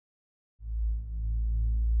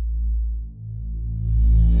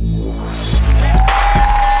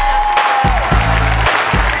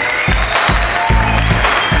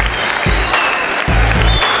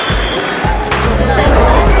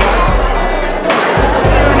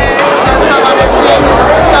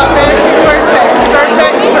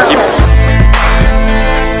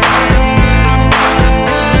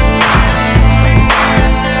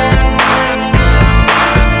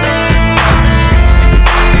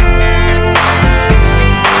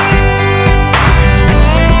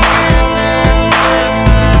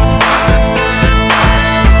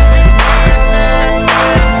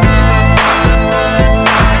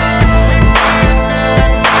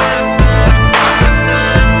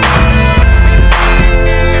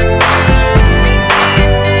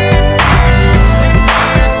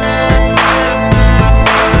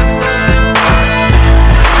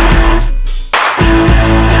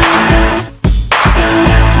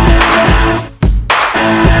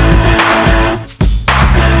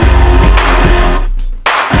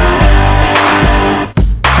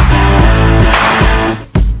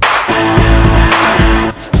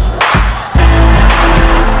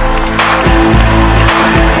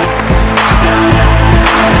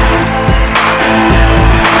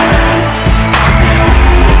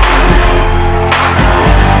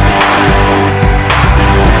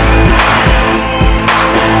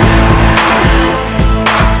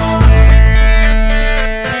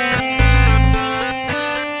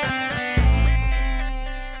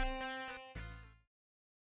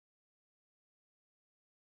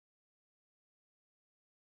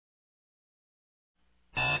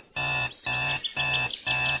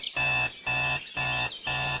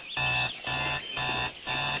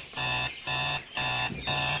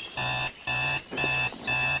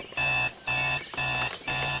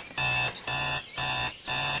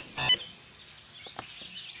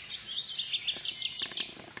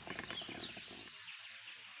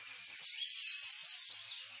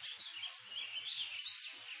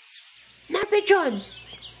جان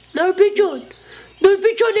ناربه جان ناربه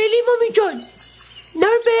جان الی مامی جان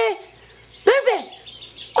ناربه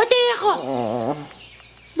آدرخا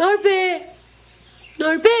ناربه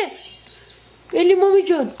الی مامی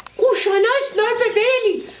جان گوشاناست ناربه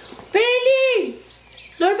برلی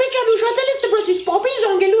ناربه جان uşatı liste proces babin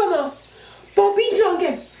zangelu ama babin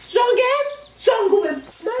zangumem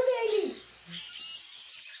Narbeh eli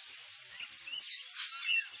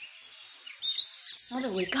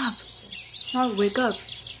Narbeh, wake up. Narbeh, wake up.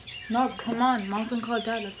 Narbeh, come on. Mom's gonna call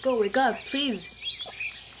Dad. Let's go. Wake up, please.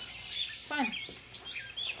 Fine.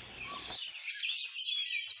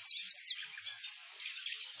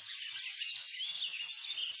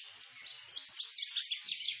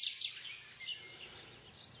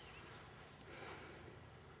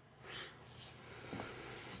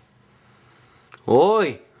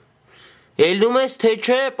 Oy, elնում ես թե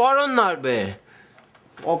չէ, պարոն Նարբեհ։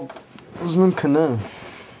 Ուզում եմ քնեմ։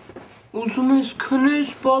 Ուզում ես քնես,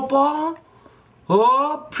 պապա։ Հա,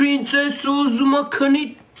 պրինցեսը ուզում է քնի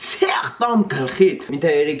ցեղ տամ գլխիդ։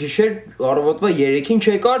 Միթե երեք գիշեր առավոտվա 3-ին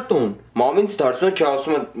չեկար տուն։ Մամինց դարձնում է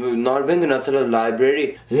ասում է Նարբեն գնացել է լայբրերի։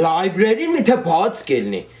 Լայբրերին միթե բաց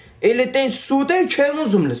կելնի։ Էլ այդեն սուտեր չեմ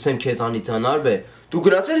ուզում լսեմ քեզանից, Նարբեհ։ Դու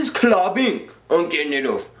գնացել ես քլաբինգ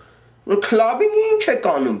ընկերներով։ Քլաբինգ ինչ եք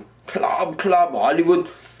անում։ Քլաբ, Հոլիվուդ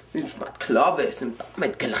Քլաբ ես,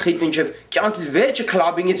 այդ գլխիդ մինչև կյանքի վերջը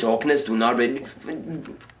քլաբինգից հոգնես դու Նարբեհ։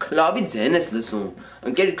 Քլաբի ձեն ես լսում։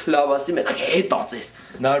 Ընկեր քլաբ ասի մեկ հետացես։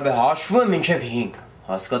 Նարբեհ հաշվում եմ մինչև 5,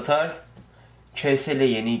 հասկացար։ Չես էլ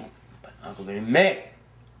ենի ակոբերի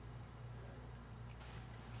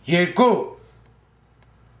 1 2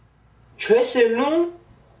 Չես ելնում։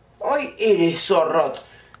 Այ երեսառած։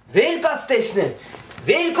 Velkas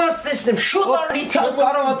teslim, şut arıçat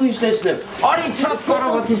karavatı teslim. Arıçat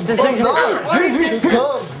karavatı teslim.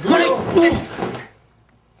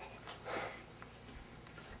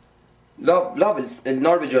 Lav,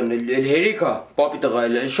 Narbeh can, el-herika, papi taga,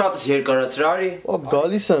 el-şatıs herkarasrari. Ab,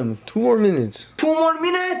 galisem, 2 more minutes. 2 more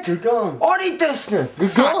minutes? Gıgam. Arı teslim.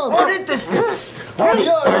 Arı teslim.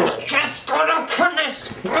 Kes kara kınes.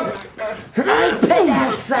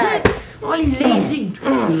 Pedersen. Ay lazy.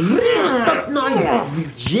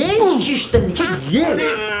 Yes, çişten. Yes.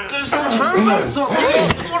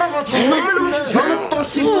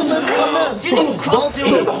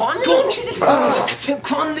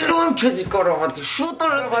 Kandırıyorum kızı karavatı. Şu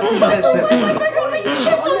karavatı.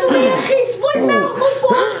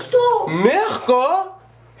 Mehka?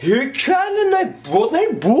 Hükâle ne?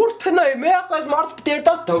 Ne burta ne? Mehka is maar te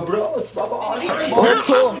tertak dobro. Baba.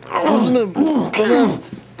 Orto. Uzun kanım.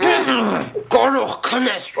 Karo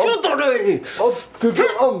kanes. Şu darayı. Ab,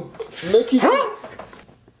 gıgam. Neki git.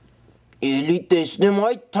 Eli teslim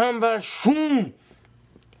ay tembel şun.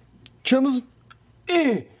 Çamız.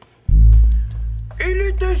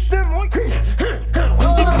 Eli teslim ay.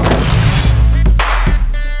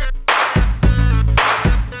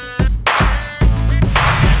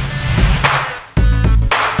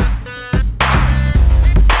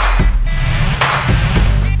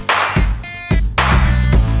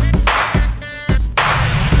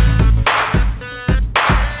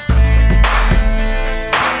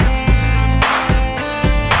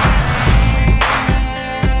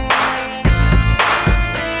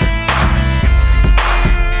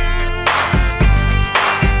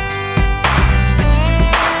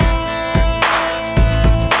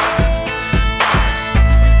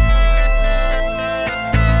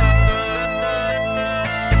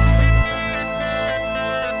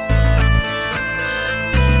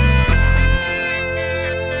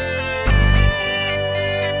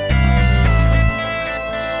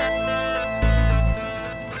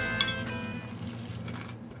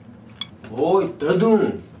 Oy,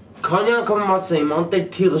 dadun. Քանի անգամ ասեի, անտեր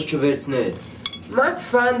թիղս չվերցնես։ Մատ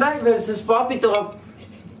ֆանդայ versus papi տղա։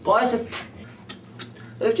 Բայց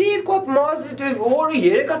Էջի երկու հատ մազի դու օրը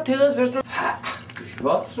 3 հատ թիղս վերցնում։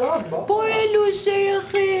 Գժված շա։ Բարելու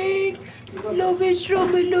սերախեք։ Լավ ես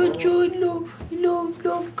Ramela ջան,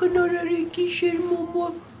 լավ կնարարի գիշեր մամա։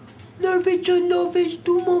 Narbeh ջան, լավ ես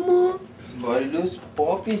դու մամա։ Բարելուս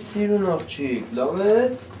papi սիրուն աղջիկ, լավ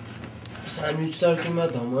ես։ Սանդվիչ սարքեմ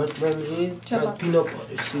այդ համարդ մամի, այդ պինա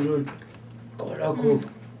բարի սիրուն, կարակով,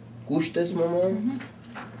 կուշտ ես մամա։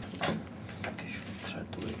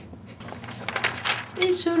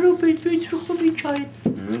 Ես Arabo վեցրուխում ինչ արդ։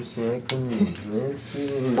 Մերսի ակնի, մերսի։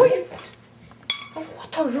 Ոյ,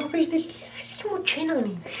 what are Arabo դելիրարիքի մոտ չեն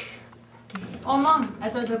անի։ Oman,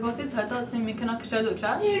 այսօր դրբոցից հետո ասեմ մի քնա քշելու,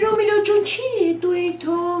 չէ՞։ Ramela ջան չի դու էի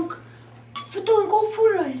թոնք։ Ֆտոն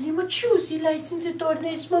գոֆուրա, հիմա choose license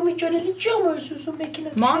tornes mommy janeli jamar susu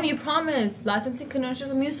mekina. Mom, you promised. Licensing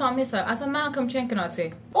conditions mu samisa. As a man come chen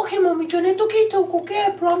kanati. Okay, mommy jane to ke to okay,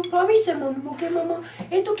 promise mom. Okay, mama.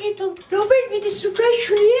 E to ke to. Robert with the surprise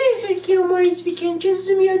chuniye kar ki umar is weekend just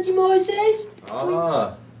mirati mozes.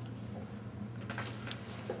 Ah.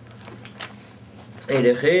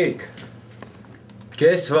 Erechik.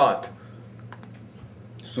 Guess what?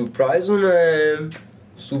 Surprise on him.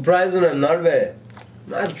 Surprise on him, Narbeh.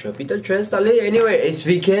 Macho, Peter Chestale. Anyway, it's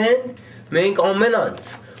weekend. Մենք ամենանց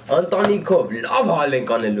Անտանիկով լավ հալ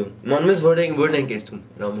ենք անելու։ Մանմես որ ենք երթում,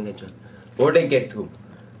 Ramela ջան։ Որ ենք երթում։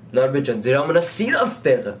 Narbeh ջան, ձեր ամենասիրած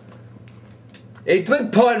տեղը։ Երթում ենք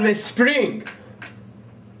Palm Spring։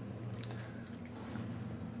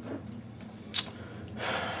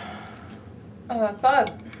 Bob,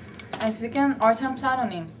 այս weekend արդեն plan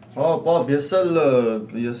ունիմ։ Հա, պապ, ես էլ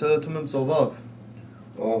ըթում եմ ծովափ։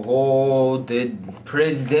 Օհո, դե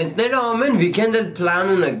պրեզիդենտները ամեն weekend էլ plan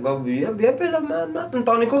ունեք, եփ էլ մատ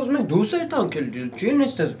ընտանիքով ուզում եք դուսեր տանքել, չի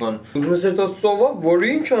նստես բան։ Ուզում ես երթաս ծովափ,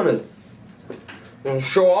 որի ինչ անես։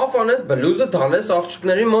 Show off անես, բլուզը դանես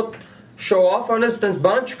աղջիկների մոտ show off անես, տենց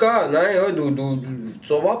բան չկա, նայ, դու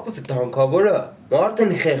ծովափը թանկավորը, մարդ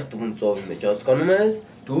են խեղդվում ծովի մեջ, հասկանում ես։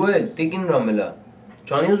 Դու էլ, տիկին Ramela,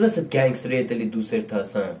 ջանի ուզում ես այդ գանգստերի հետ էլի դուսեր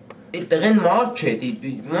տաս, հա։ Այդ տեղեն մարդ չէ,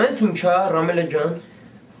 մենս ինչա, Ramela ջան։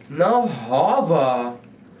 Նա հավա,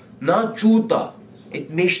 նա ճուտա, այդ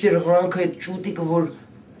մեջտեր հրանքը այդ ճուտիկը, որ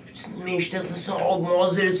մեջտեղ դեսա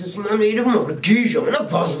մազերս ասում եմ երևում որ գիժ ամենա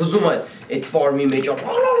վազվզում այդ ֆարմի մեջ,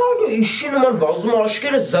 իշի նման վազում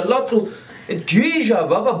աշկերը զլաց ու այդ գիժ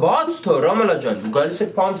բաբա բաց թո Ramela ջան, դու գալիս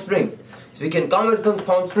եք Palm Springs, we can come here to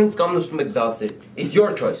Palm Springs, կամ նստում եք դասեր, it's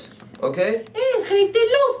your choice, okay? Խեյտե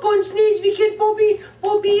լով կոնցնեից վիկեր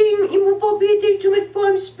պոպի իմու պոպի հետ երթում եք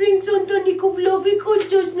Palm Springs Անտանիկով լով եք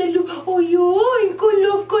հոճոսնելու, օյո, ինքո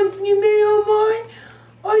լով կոնցնի մեր համար,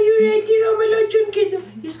 are you ready Ramela ջան կերդը,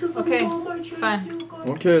 ես կկամ համար չարացի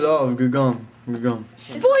Okay, լավ, գգամ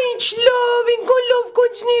Ոյ ինչ լով, ինքո լով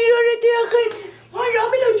կոնցնի իրար հետ երախել,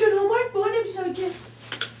 Ramela ջան համար բան եմ սակել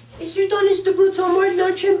Ես յուտանես դպրոց համար նա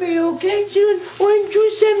չեմ բերի, okay? Սիրուն օրեն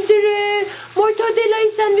ջուս եմ դրել, մորթադելայի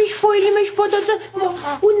սանդվիչ ֆոյլի մեջ պոտոցը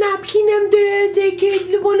ու նապքին եմ դրել, ձերքի հետ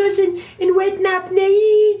լվոնոս են wet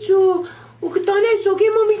նապներից ու կտանես,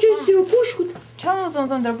 okay, մամի ջան սիրուն, կուշ կուտ Չեմ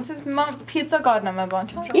ուզում դրա, բայց մամ պիցա կառնեմ է բան,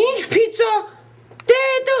 չեմ Ինչ պիցա? Դե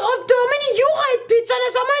ամենի յուղ այդ պիցան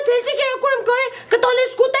ես համար թելցի կերակոր եմ կարել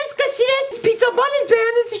կտանես կուտես կսիրես պիցա բան ես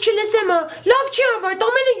բերանեսի չլեսեմ լավ չի համար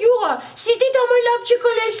ամենի յուղը սիտիտ համար լավ չի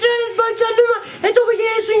կոլեստրոլ ես բանցանում հետո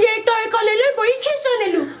 33 տարեկան էր բա ինչ ես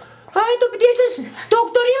անելու հա հետո պիտի երթես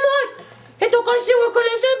դոկտորի մոտ հետո կասի որ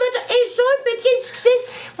կոլեստրոլ բայց այսօր պետք է սկսես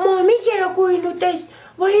մամի կերակորին ուտես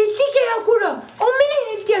Վահեցի կերակուրը, ամենը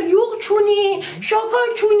հելտիա, յուղ չունի, շակար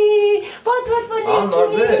չունի, վատ չունի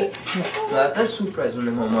Նարբե, դա սուրպրայզ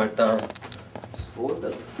ունեմ համար տան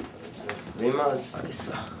Սվոդը, Rima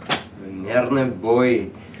սա, ներն է բոյ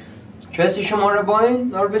Չես իշում Arabo-ին,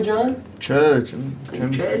 Narbeh ջան?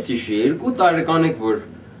 Չես իշի, 2 տարեկան եք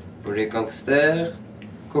որ եկանք ստեղ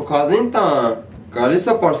Քո կազին տան, գալիս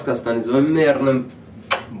է Պարսկաստանից, ոյ մերն եմ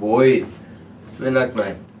բոյ Մենակ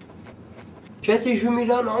նայ Չես իշում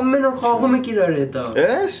իրան, ամեն օր խաղում եք իրար հետա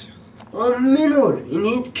Ես? Ամեն օր,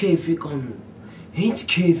 ինձ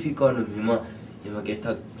քեյֆի կանում հիմա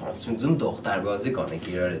կերթակ Պամսունգզում դողտարբազի կանեք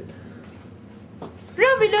իրար հետ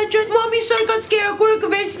Ramela ջան, մամի սարկած կերակորը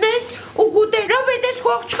կվերցնես ու գուտես Ռոբերտ ես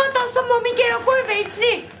խող չկա տասը մամի կերակորը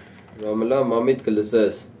վերցնի Ramela, մամիդ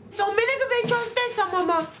կլսես Ամենը կվերջանցնես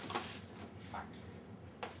մամա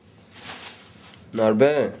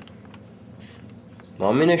Narbeh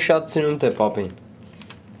Մամին է շատ սիրում թե պապին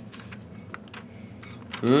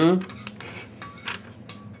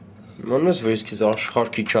Մանես որ ես քեզ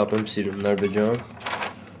աշխարհքի չափ եմ սիրում Narbeh ջան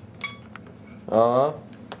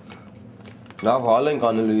Լավ հալ ենք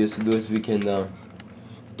անելու ես դու ես weekend-ը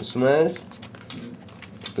Ուսում ես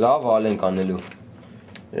Լավ հալ ենք անելու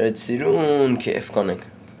Այդ սիրուն քեֆ կանենք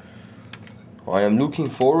I am looking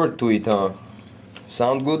forward to it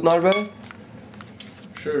Sound good Narbeh?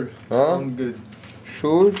 Sure, sound good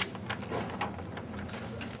Sure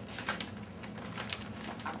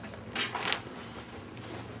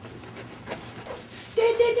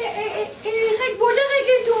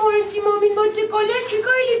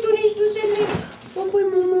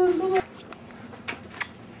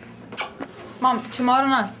Mom,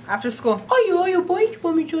 չմոռանաս, after school Այո, բա ինչ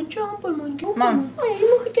մամի ջան, չեմ պայման Mom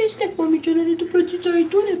Հիմա կտեսնեք մամի ջան, դու պրոցեսորի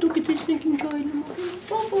տուն հետո կտեսնեք ինչ այլում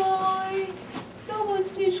Bye-bye Լավ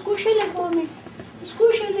անցնի, սկուշել եք մամի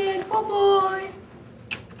Սկուշել եք, bye-bye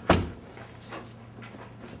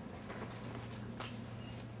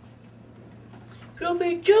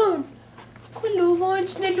Robert John,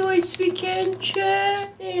 Kolovansnelu այս weekend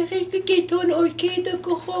չէ, երեխեքը կեթոն օրքեդը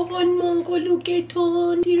կխաղան մանգալու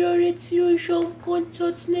կեթոն, իրարեց սիրոն շամ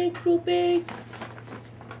կոնցոցնեք Robert։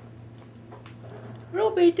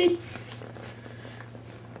 Robert, էլ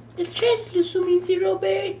չես լսում ինձի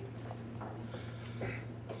Robert։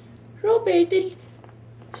 Robert, էլ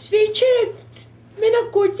սվերջերը մենակ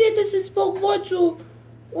գործի հետ ես զբաղված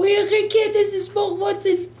ու երեխեքի հետ ես զբաղված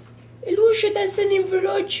էլ ուշը տեսեն իմ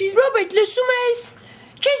վրա չի։ Robert, լսում ես։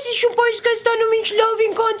 Չես իշում Պարսկաստանում ինչ լավ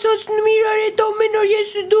ենք անցացնում իրար հետ ամեն օր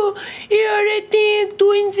ես ու դու իրար հետ ենք,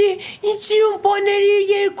 դու ինձ սիրուն բաներ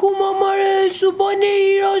երգում ամարս ու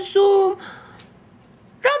բաներ ասում։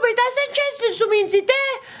 Robert, ասեն չես լսում ինձի, դե։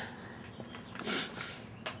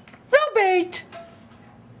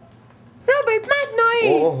 Robert, մատ նայի։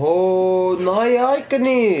 Օհո, նայի այ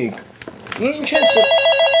կնիկ։ Ինչ ես։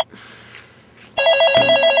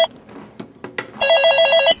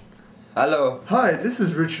 Hello. Hi, this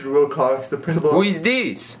is Richard Wilcox, the principal. Who is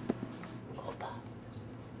this?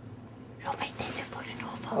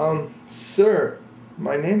 Sir,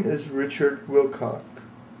 my name is Richard Wilcox.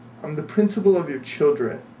 I'm the principal of your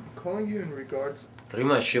children. I'm calling you in regards.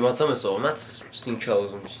 Rima, That's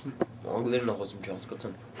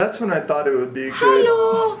when I thought it would be good.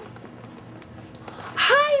 Hello.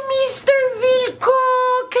 Hi, Mr.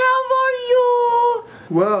 Wilcox. How are you?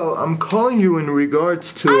 Well, I'm calling you in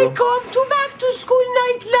regards to. I come to back to school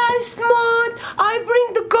night last month. I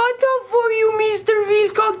bring the gata for you, Mr.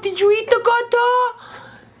 Wilcox. Did you eat the gata?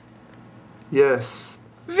 Yes.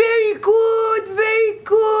 Very good, very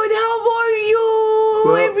good. How are you?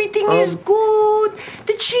 Well, everything is good.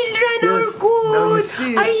 The children are good. Now you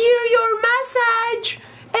see. I hear your message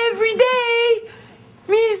every day.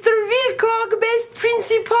 Mr. Wilcox, best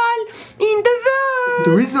principal in the world.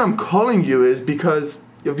 The reason I'm calling you is because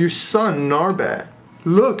of your son, Narbeh.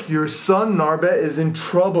 Look, your son, Narbeh, is in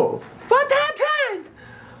trouble. What happened?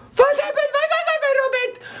 What happened?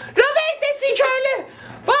 Robert? Robert, this is Charlie.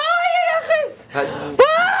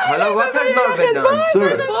 Hello, what has Narbeh done?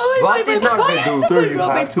 Sir, What did Narbeh do? sir, you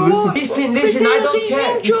have to listen. Listen, I don't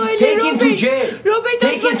care. Take him to jail.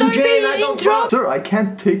 Take him to jail, I don't care. Sir, I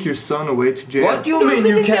can't take your son away to jail. What do you mean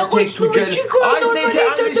you can't take to jail? I say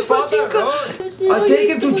I'm his father. I take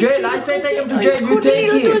him to jail. I say take him to jail. You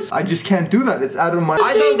take him. I just can't do that. It's out of my...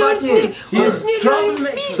 I don't want him. He's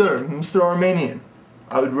troublemaker. Sir, Mr. Armenian,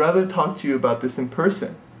 I would rather talk to you about this in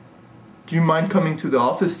person. Do you mind coming to the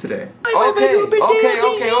office today? Okay. I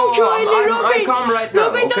come right now,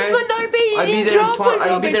 okay?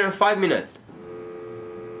 I'll be there in 5 minutes.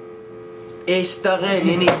 Էստեղեն,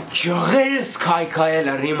 ենի ջղերս քայքայել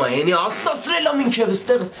է Ռիմա, ենի ասացրել եմ ինչև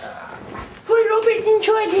էստեղս։ Ոյ Ռոբերտ, ինչ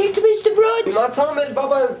այլ երթում ես դպրոց։ Իմացամ էլ,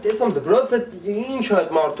 բաբա, դեպամ դպրոց է, ինչ է այդ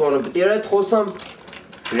մարդոանը, պետք էր այդ խոսամ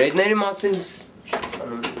գրեդների մասին։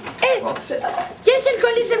 Ես էլ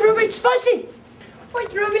գալիս եմ Ռոբերտ, սպասի։ Ոյ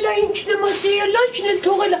Ռոբելա, ինչն եմ ասեիրա, լանչն էլ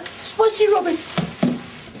թողել է, սպասի Ռոբերտ։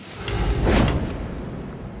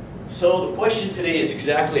 So the question today is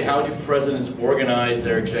exactly how do presidents organize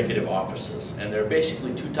their executive offices? And there are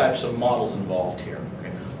basically two types of models involved here. Okay?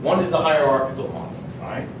 One is the hierarchical model,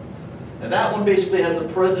 right? And that one basically has the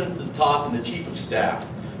president at the top and the chief of staff.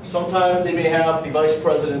 Sometimes they may have the vice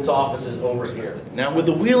president's offices over here. Now with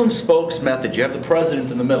the wheel and spokes method, you have the president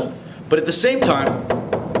in the middle. But at the same time,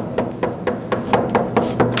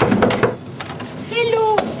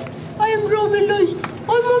 Hello, I am Ramela.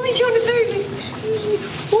 I'm Mommy Jonathan. Excuse me.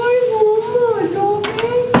 Why Mama?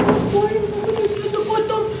 Robert? Why Mama? The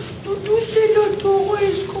bottom. Do say the door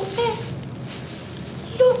is going.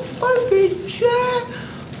 Look, Arbetje.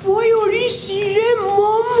 Why are you seeing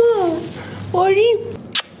Mama? Are you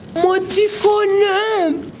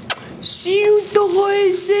Matikone? See you the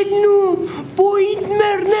voice nu. Boyd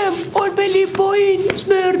mernem. Orbeli boyd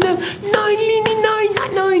mernem.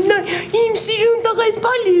 999. Im sirun the guys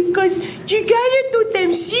believe cause you got it to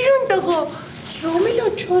them sirun the go. Ramela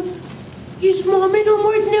chan. Is mamen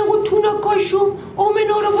amort negutuna kashum. Omen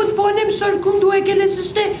arabot banem sarkum du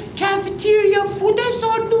egelesiste cafeteria food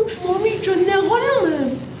sardum. Mami chan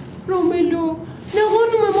neganum. Ramela.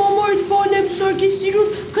 Neganum amort banem sarki sirun.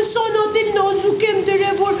 Kasanadil nazukem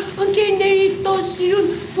derevor. Ankernerit da sirun.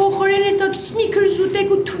 Bokharene tak sneakers utek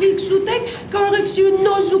u Twix utek. Karagek sirun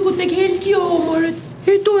nazuk utek healthy amort.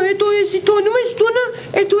 Հետո ես իտոնում ես տունը,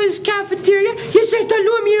 հետո ես cafeteria, ես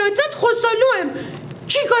երթալու եմ իրացատ խոսալու եմ։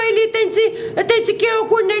 Չի կարելի տենցի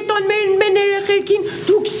կերոքուրներ տան մեր երեխերքին,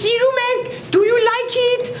 դուք սիրում եք, do you like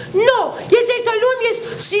it? No, ես երթալու եմ, ես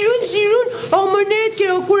սիրուն, ամրներդ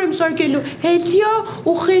կերոքուր եմ սարկելու, հելյա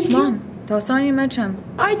ու խելյա։ Ման, դասարանի մեջ եմ։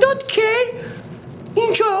 I don't care, ինչ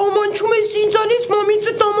Ինչ ամանչում ես ինձանից,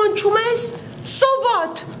 մամիցդ ամանչում ես? So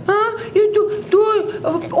what? Դու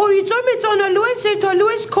օրից օր մեծանալու ես, երթալու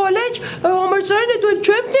ես քոլեջ, համալսարանը դու էլ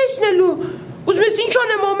չեմ տեսնելու։ Ուզում ես ինչ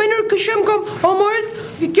անեմ, ամեն օր քշեմ կամ ամառը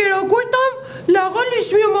կերակույր տամ, լաղալիս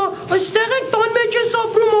մի այստեղ եք տան մեջ ես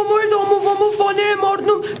ապրում, ամառը ամով բաներ եմ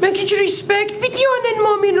առնում, մենք ինչ ռիսպեկտ պիտի անեն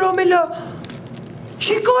մամին Ռամելա։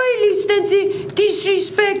 Չի կարելի ստենցի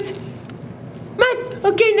disrespect։ Մատ,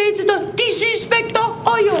 գերներից դա disrespect-ա,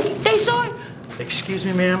 այո, տեսար։ Excuse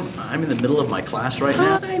me, ma'am. I'm in the middle of my class right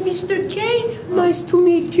now. Hi, Mr. K. Nice to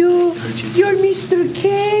meet you. You're Mr.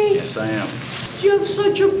 K. Yes, I am. You have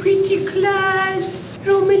such a pretty class.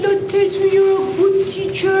 Ramela tells me you're a good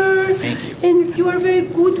teacher. Thank you. And you are very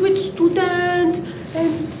good with students.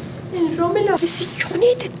 And Ramela, this is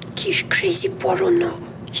Johnny, that kish crazy porno.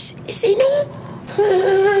 Is he no?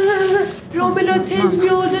 Ramela tells me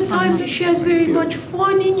all the time that she has very much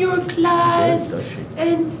fun in your class.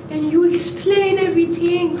 And you explain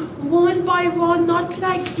everything one by one, not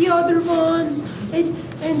like the other ones.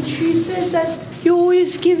 And she says that you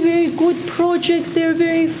always give very good projects, they're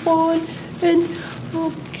very fun. And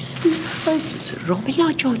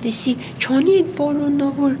Ramela Jardesi, Chani and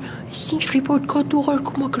Baronavor, since report got to our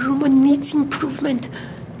Kumakaruma needs improvement.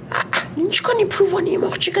 Ինչ կան improve անի իմ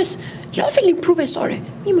աղջիկս, լավ էլ improve է սարը,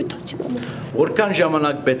 մի մտածի մամա։ Որքան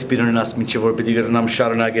ժամանակ պետք բիրանաս մինչև որ պիտի գրնամ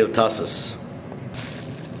շարունակել տասս։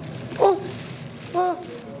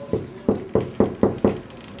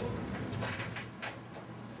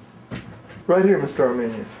 Right here, Mr.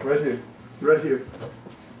 Armenian. Right here. Right here.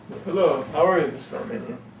 Hello, how are you, Mr.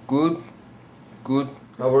 Armenian? Good. Good.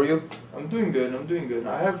 How are you? I'm doing good, I'm doing good.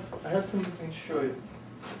 I have something to show you.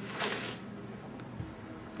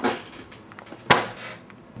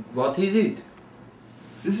 What is it?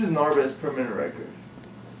 This is Narbeh's permanent record.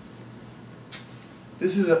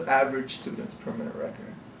 This is an average student's permanent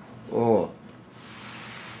record. Oh.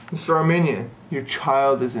 Mr. Armenian, your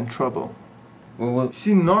child is in trouble. What?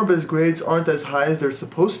 See, Narbeh's grades aren't as high as they're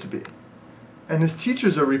supposed to be. And his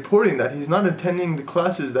teachers are reporting that he's not attending the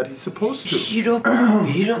classes that he's supposed to.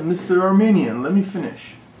 Mr. Armenian, let me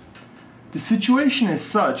finish. The situation is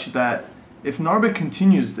such that if Narbeh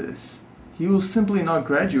continues this, he will simply not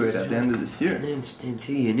graduate at the end of this year.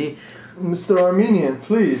 Mr. Armenian,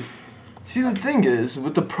 please. See, the thing is,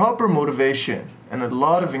 with the proper motivation and a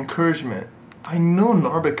lot of encouragement, I know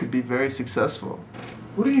Narbeh could be very successful.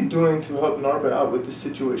 What are you doing to help Narbeh out with the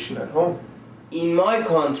situation at home? In my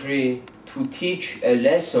country, to teach a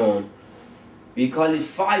lesson, we call it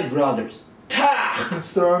 5 brothers.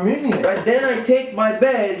 Mr. Armenian. Right, then I take my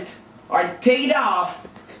belt, I take it off.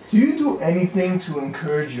 Do you do anything to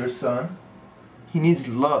encourage your son? He needs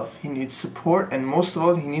love, he needs support, and most of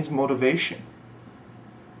all, he needs motivation.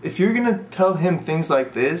 If you're gonna tell him things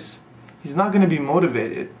like this, he's not gonna be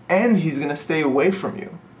motivated, and he's gonna stay away from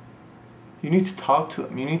you. You need to talk to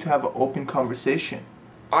him, you need to have an open conversation.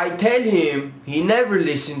 I tell him, he never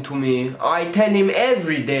listens to me. I tell him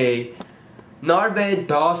every day, Narbeh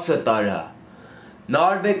dasă tara,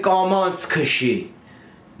 Narbeh kamanց քշի,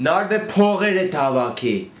 Narbeh փողերը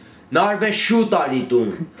թավակի, Narbeh շուտ արի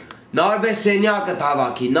տուն, Narbeh սենյակը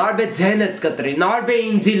թավակի, Narbeh ձենդ կտրի, Narbeh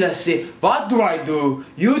ինձի լսի. What do I do?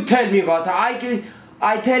 You tell me what.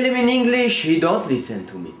 I tell him in English, he don't listen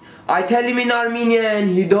to me. I tell him in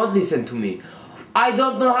Armenian, he don't listen to me. I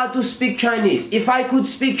don't know how to speak Chinese. If I could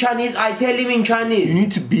speak Chinese, I tell him in Chinese. You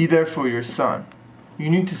need to be there for your son. You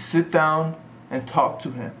need to sit down and talk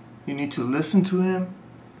to him. You need to listen to him.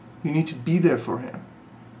 You need to be there for him.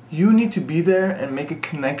 You need to be there and make a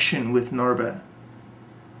connection with Narbeh.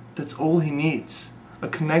 That's all he needs. A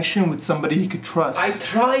connection with somebody he could trust. I'm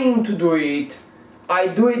trying to do it. I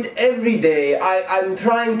do it every day. I'm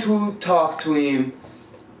trying to talk to him.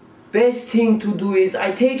 Best thing to do is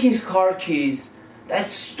I take his car keys. That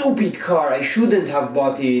stupid car, I shouldn't have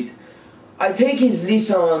bought it. I take his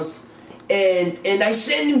license and I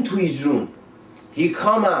send him to his room. He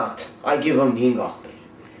come out, I give him hingachber.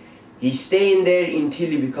 He stay in there until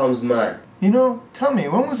he becomes man. You know, tell me,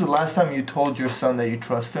 when was the last time you told your son that you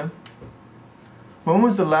trust him? When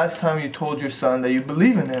was the last time you told your son that you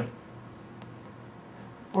believe in him?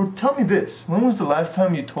 Or tell me this, when was the last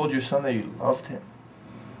time you told your son that you loved him?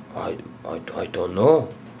 I don't know.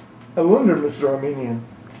 I wonder, Mr. Armenian,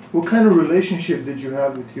 what kind of relationship did you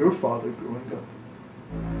have with your father growing up?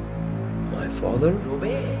 My father?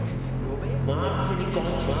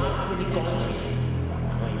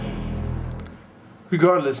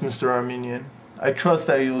 Regardless, Mr. Armenian, I trust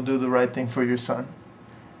that you'll do the right thing for your son.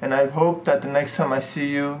 And I hope that the next time I see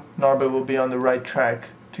you, Narbeh will be on the right track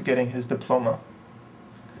to getting his diploma.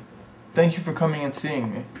 Thank you for coming and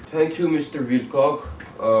seeing me. Thank you, Mr. Wilcock.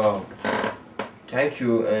 Thank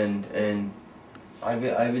you, and I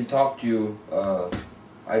will talk to you.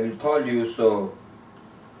 I will call you, so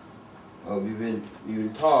we will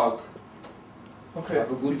talk. Okay.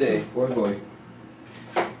 Have a good day. Bye.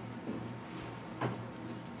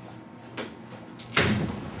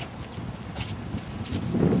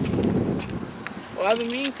 Well, I've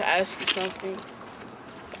been meaning to ask you something.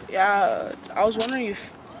 Yeah, I was wondering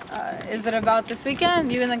if... Is it about this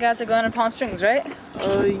weekend? You and the guys are going to Palm Springs, right?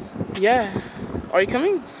 Yeah. Are you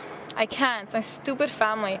coming? I can't. It's my stupid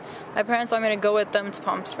family. My parents want me to go with them to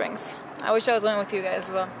Palm Springs. I wish I was going with you guys,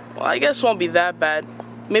 though. Well, I guess it won't be that bad.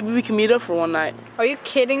 Maybe we can meet up for one night. Are you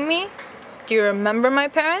kidding me? Do you remember my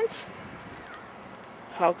parents?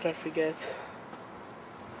 How could I forget?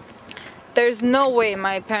 There's no way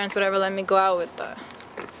my parents would ever let me go out with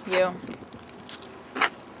you.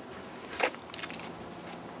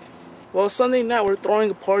 Well, Sunday night we're throwing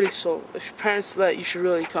a party, so if your parents let, you should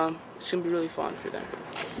really come. It's gonna be really fun for them.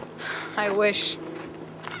 I wish.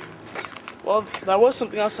 Well, there was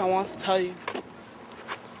something else I wanted to tell you.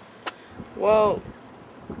 Well,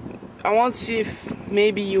 I want to see if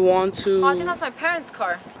maybe you want to... Oh, I think that's my parents'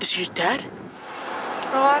 car. Is it your dad?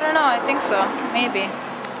 Oh, I don't know. I think so. Maybe.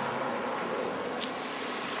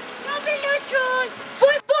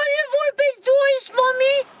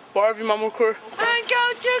 Barvi Mamukur.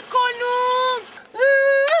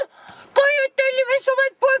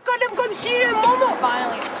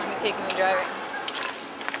 Finally, she's gonna be taking me driving.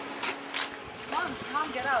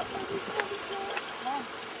 Mom, get out.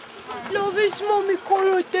 Loves mommy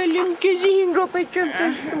korotelim kesin ropecem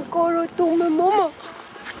teslim korotume mama.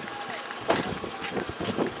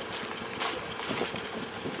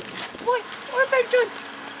 Boy, Orbel,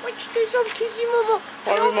 watch this on kissy mama.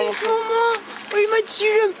 Loves mama. Oy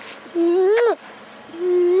matsirim.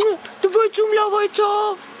 Du bötsum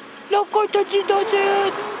lavaitov. Lav kortachi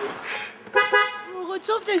dozet. What's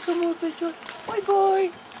up there, some Orbel? Bye.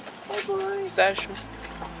 Bye. Stash.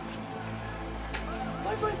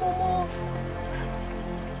 Bye, mama.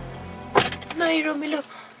 Nay, Ramela.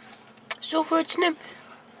 So for its name,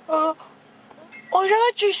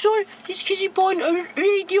 Araç sor, hiç kisi bon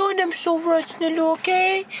radio nem so for its name,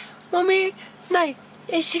 okay? Mami, nay,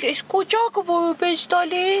 escucha que vor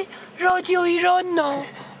bestale Radio Iran na.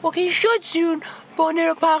 Okay, shut soon.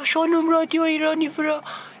 Bonera parshonum Radio Irani for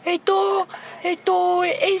Eto,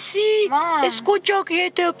 esi, escucha que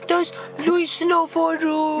te aptas Luis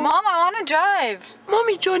Navarro. Mom, I want to drive.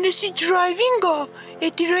 Mommy, John, esi driving ga.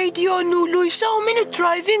 Eti radio nu Luisa, o mine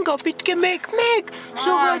driving ga. Bitke meg.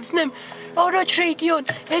 So what's name? Araç radio.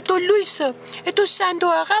 Eto Luisa. Eto sando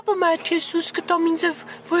Arabo mat Jesus que taminze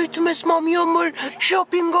vurtumes mami omur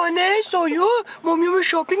shopping gane. So yo, mami omur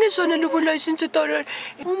shopping is on a level license tarar.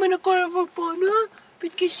 Mine karavar bana.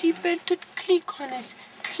 Bitke seatbelt to click on us.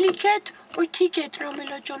 Click it or ticket,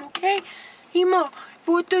 Ramela John, okay? Rima,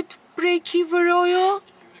 what it break even oil?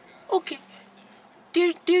 Okay.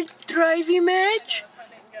 Dear driving match?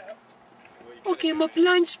 Okay, my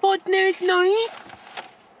blind spot near now.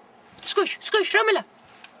 Squish, Ramela.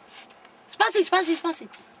 Spasi.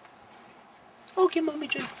 Okay, Mommy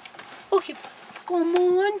John. Okay. Come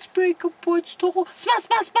on, break a pot store.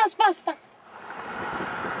 Spas.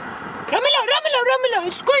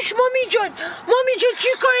 Ramela, squish, Mommy John,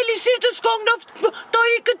 chica, elisirtus kong of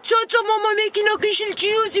Tarika Toto, Mama making a kishil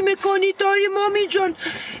chiusi mekoni Tari, Mommy John,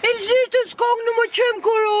 elisirtus kong no machem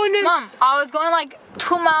corona. Mom, I was going like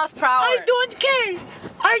 2 miles per hour. I don't care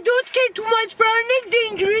 2 miles per hour, it's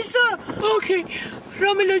dangerous. Okay,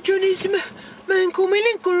 Ramela John is man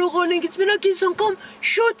coming corona, it's been a kiss and come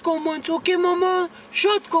short comments, okay, Mama,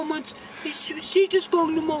 short comments. It's serious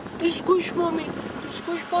kong no more, squish, Mommy.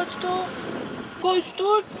 Squish pot store. Go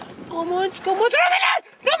store. Come on.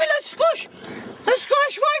 Ramela, squish.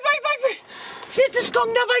 Why? Sit this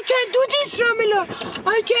kong now. I can't do this, Ramela.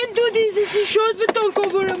 I can't do this. It's a short for tongue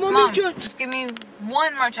over a Mommy John. Just give me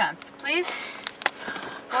one more chance, please.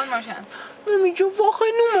 One more chance. Mommy John, what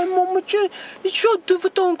I know, my Mama John. It's short for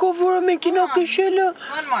tongue over a making a kishela.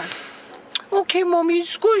 One more. Okay, Mommy,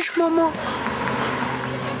 squish, Mama.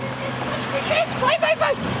 Squish. Why?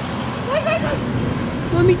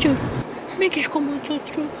 Mommy John, make it come on, so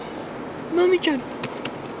Mommy John,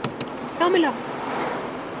 Ramela.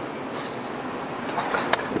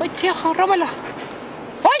 Wait, Ramela.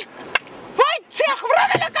 Wait,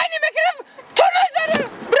 Ramela, can you make it? Tormos,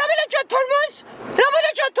 Ramela John, Tormos.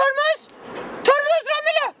 Ramela,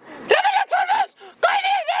 Tormos. Can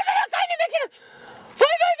you make it?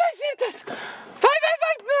 Wait, serious.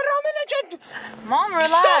 Ramela John. Mom,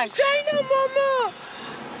 relax. Stop saying no, Mama.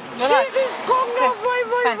 Relax.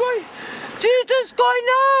 Why?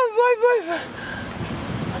 Vay.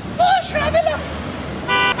 Skoş Ramela.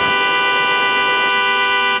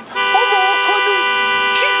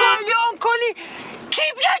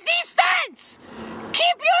 Keep your distance!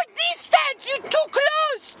 Keep your distance! You're too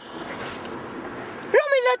close!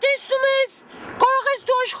 Ramela, տեսնում ես? Կարող ես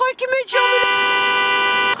դու աշխարհի մեջ Ramela.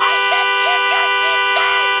 I said keep your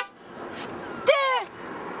distance! Դե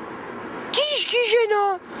Քիչ ենա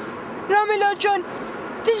Ramela ջան,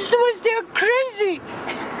 տեսնում ես they're crazy.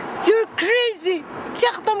 You're crazy.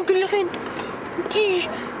 Ցախտամ գլխին. Քիչ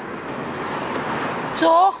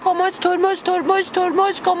Ծախ, կամաց թորմոz,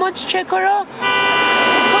 կամաց չեք արա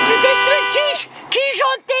Տեսնես քիչ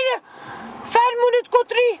անտերը Ֆերմունդ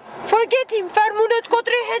կոտրի Forget him, ֆերմունդ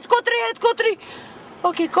կոտրի, հետ կոտրի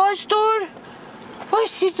Okay, կաստոր Վայ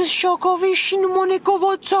սիրտս շակավի շինում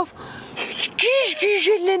անեկավացավ Քիչ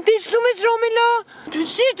են, տեսնում ես Ramela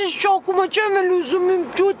Սիրտս շակում չեմ էլ ուզում իմ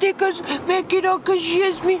ջուտիկս մեկ իրակս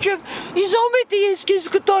ես մինչև իզամետի ես կեզ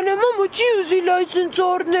կտանեմ ամո չի ուզի լայցնց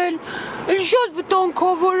առնել Էլ շատ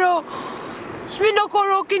վտանքավոր է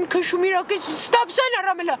Սմինակարակին քշում իրակից Stop sign-ը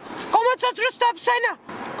Ramela Կամացածրու stop sign-ը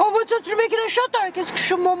Կամացածրու մեկինը շատ արեք ես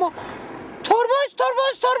քշում մամա Թորմոz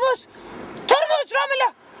Ramela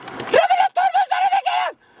թորմոz արի մեկինը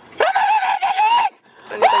Ramela մերդելեք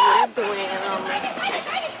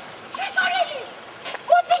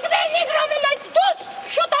Կոտիկ վերնիկ Ramela դուս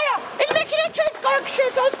շոտ արա Էլ մեկինը չես կարող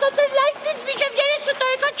քշես Աստացր լայսից միջև 30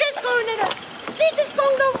 տարեկա չես կարոները Սիտս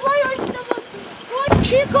կանգնավ վայ այստեղ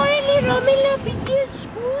Չի կարելի Ramela պիտի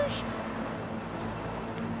սկուշ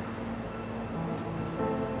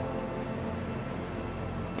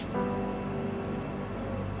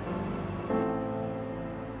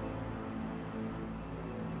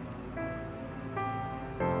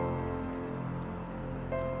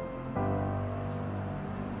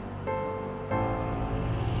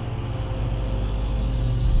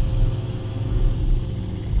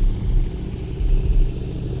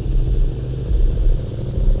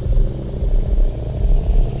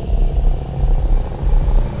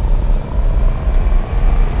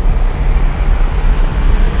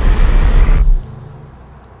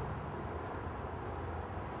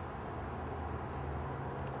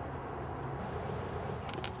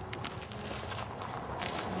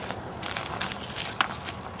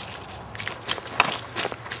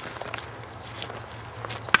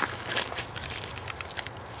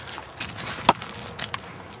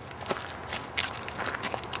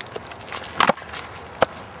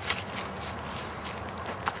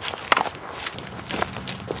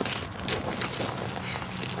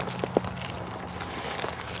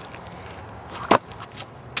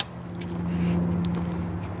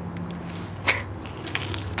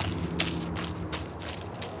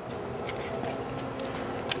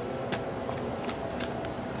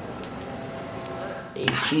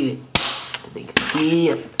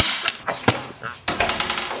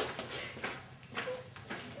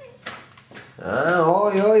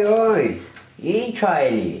Օյ, ինչ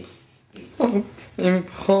այլի Իմ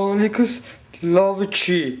խաղալիքս լավը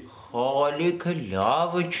չի Խաղալիքը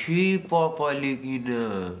լավը չի պապալիկինը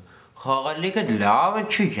Խաղալիքը լավը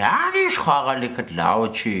չի Յանիշ խաղալիքը լավը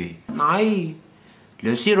չի Նայ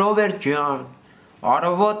Լսի Ռոբերտ ջան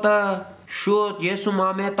Արավոտը շուտ ես ու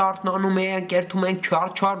մամետ արթնանում ենք Երթում ենք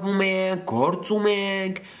չարչարվում ենք Գործում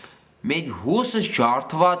ենք Մեր հուսս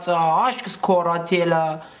ջարդված է Աշկս քորացել է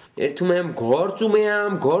Երթում եմ գործում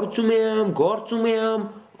եմ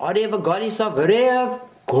Արևը գալիս է վրև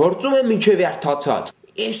Գործում եմ մինչև երթացած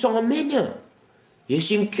Ես ամենը Ես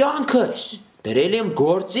իմ կյանքս Դրել եմ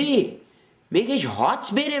գործի Մեկ էջ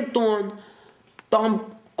հաց բերեմ տոն Տամ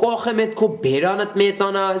կողեմ էդ քո բերանըտ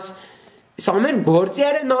մեծանաս Ես ամեն գործի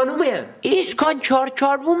արեն անում եմ Իսկան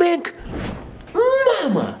չարչարվում ենք Ում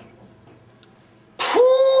համար Փու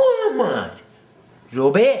համար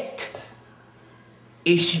Ռոբերտ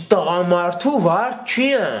Եսի տղամարդու վարկ չի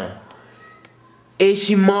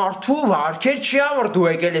Եսի մարդու վարկեր չի որ դու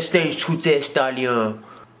եկել ես նենց չուծես տալի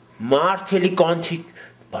Մարդելի կանթիկ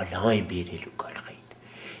բալայն բերելու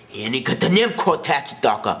գալղին Ենի կտնեմ քո թակի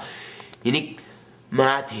տակա Ենի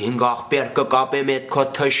մատ հինգ աղբեր կկապեմ էդ քո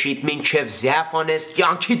թշիտ մինչև զյաֆանես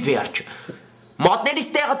կյանքիդ վերջը Մատներիս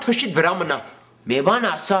տեղը թշիտ վրա մնա Մեբան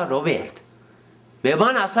ասա Ռոբերտ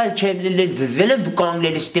Մեբան ասա չեմ լել զզվել եմ դու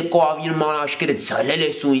կանգնել ես տե կովիր ման աշկերը ծալել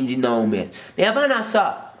ես ու ինձի նաում ես Մեբան ասա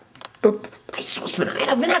Այսոս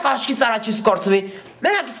մնա մենակ աշկից առաջից կործվի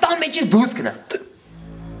Մենակ ստան մեջից դուս կնա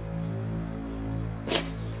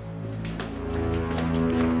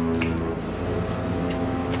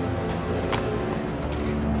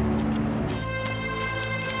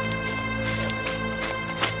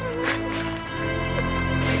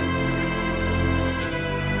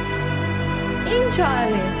Ինչ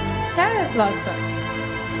ալի։ Հերս լացը։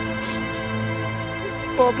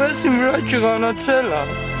 Պապես իմ վրա չղանացել է։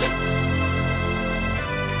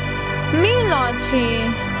 Մի լացի,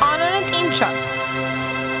 անունդ ինչ է։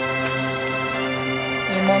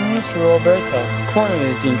 Իմ անունս Ռոբերտ է, քո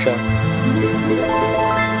անունդ ինչ է։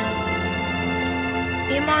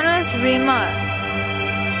 Իմ անունս Rima է։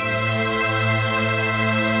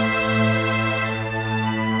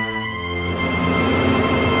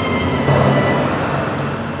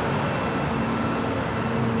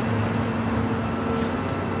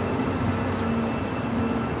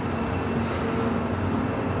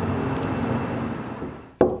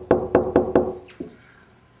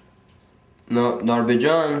 Narbeh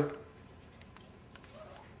ջան։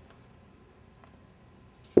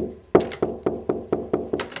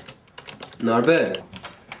 Narbeh։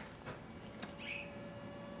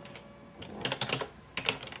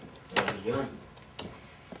 Ջան։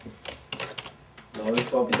 Նավի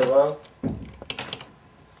պապի տղա։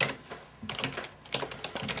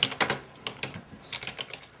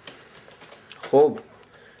 Խոբ,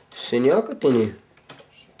 սենյակը տնի։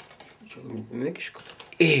 Մեկ իշկա։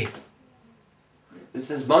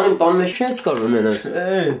 Ես բանեմ տան մեջ չես կարող ունենալ։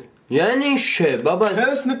 Յան ինչ չէ, բաբա։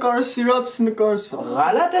 Ես նկարը սիրած նկարս։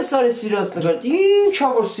 Գալատ ես արի սիրած նկարդ, ինչա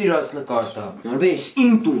որ սիրած նկարդ է։ Նարբե, ես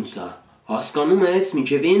իմ տունս է։ Հասկանում ես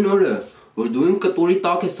մինչև այն օրը, որ դու իմ կտորի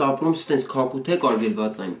տակ ես ապրում ստենց քակութեք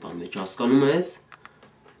արվելված այն տան մեջ, հասկանում ես։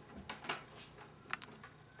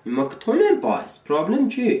 Հիմա կթոնեմ պայս, պրոբլեմ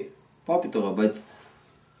չի։ Պապի տղա, բայց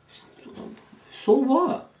սովա։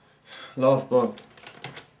 Լավ, բան։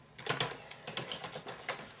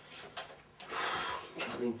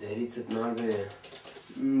 Ինչ ձերիցդ Նարբե,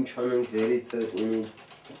 ինչ անենք ձերիցդ ունի։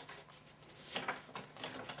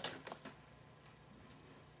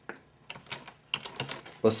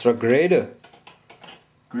 Ոստրա գրեյդը։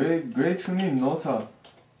 Գրեյդ չունի, նոթա։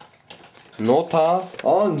 Նոթա։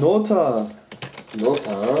 Նոթա։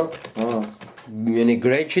 Նոթա, Յանի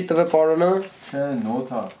գրեյդ չի տվե պարոնը։ Չէ,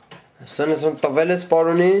 նոթա։ Սեն ես տվել ես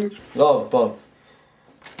պարոնին։ Լավ, բան։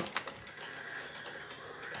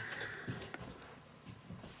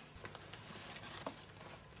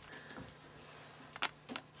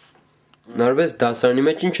 Նարբես դասարանի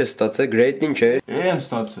մեջ ինչ է ստացել, գրեյդն ինչ է։ եմ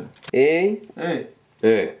ստացել։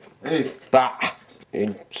 Բա,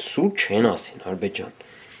 սուտ չեն ասի Նարբե ջան։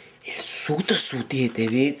 Սուտը սուտի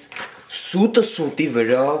հետևից, սուտը սուտի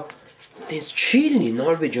վրա, տենց չի լինի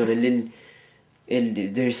Նարբե ջան,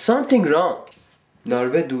 there is something wrong։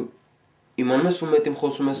 Նարբե դու իմանում ես ում հետ իմ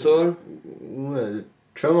խոսում ես օր։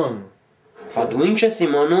 Չեմ անում։ Հա դու ինչ ես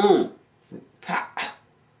իմանում։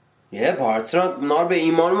 Եվ հարցրանք Նարբե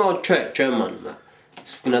իմանում է, չէ, չեմ անում է։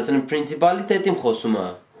 Գնացել եմ պրինցիպալիտ իմ խոսում է։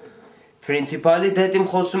 Պրինցիպալիտ իմ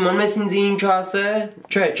խոսում անում ես ինձ ինչ ասե։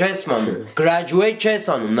 Չէ, չես անում։ Graduate չես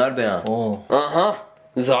անում Նարբե հա։ Ահա,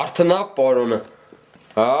 զարթնավ պարոնը։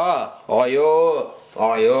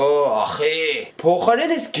 Այո, ախի։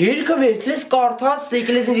 Փոխարեն ես գիրքը վերցրես կարդաց,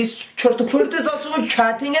 եկել ես ինձ չրտփրտ ես ասում,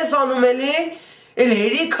 chatting ես անում էլի։ Էլ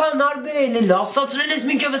հերիքա Նարբե, էլ ասացրել ես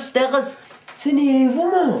մինչև ստեղս։ Սեն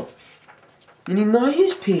երևում է։ Ինի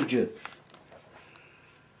նայես page-ը։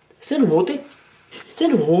 Սեն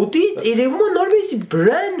հոտից երևում է Նարբեի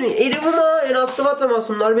brand, երևում է, են աստված եմ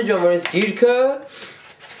ասում Նարբե ջան, որ ես գիրքը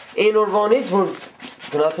այն օրվանից, որ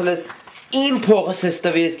գնացել ես իմ փողս ես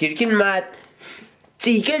տվի ես գիրքին, մատ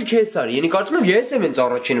ծիկել չես արի, ենի կարծում եմ ես եմ ենց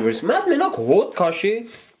առաջին վրս, մատ մենակ հոտ կաշի,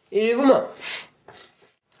 երևում է։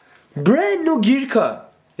 Brand նու գիրքը,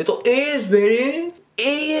 հետո էս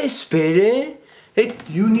բերի,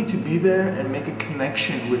 You need to be there and make a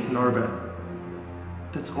connection with Narbeh.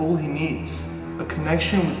 That's all he needs. A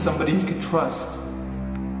connection with somebody he could trust.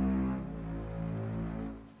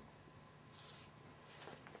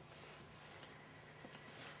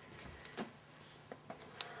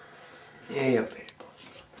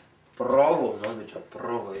 Bravo,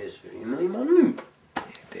 bravo, yes, imanım.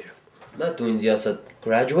 Նա դու ինձ ասա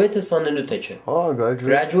graduate ես անելու թե չէ։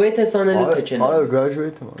 Graduate ես անելու թե չէ։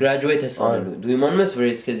 Graduate ես անելու։ Դու իմանում ես որ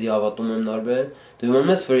ես քեզի հավատում եմ Նարբե։ Դու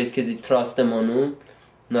իմանում ես որ ես քեզի trust եմ անում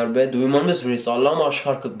Նարբե։ Դու իմանում ես որ ես ալամ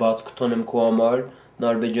աշխարհը բաց կթոնեմ քո համար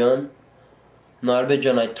Նարբե ջան։ Նարբե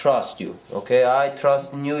ջան, I trust you. Okay, I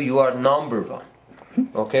trust in you. You are number 1.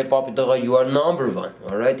 Okay, papi տղա, you are number 1.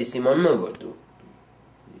 All right, ես իմանում եմ որ դու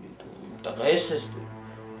տղա ես դու։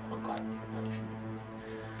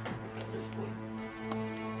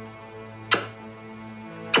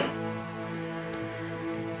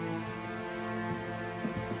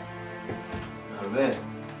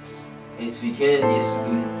 This weekend, yes to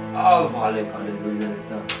do avale kanel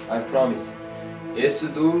I promise. Yes to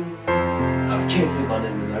do av keyfe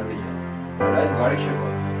kanel Narbeh. Alright, Marek Shepard.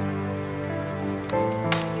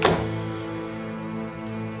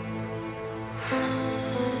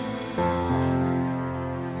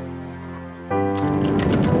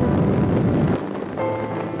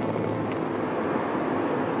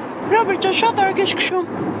 Robert ջան, շատ արագ ես քշում։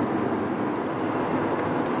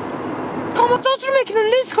 Կամացածում եք նույն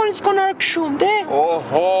լես քանից կան արագ քշում, դե։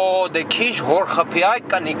 Օհո, դե քիչ հոր խփի այ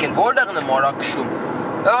կանիկ էլ որտեղն եմ արագ քշում։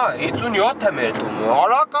 Հա, 57 եմ երդում։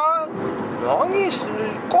 Արագ է։ Անգիս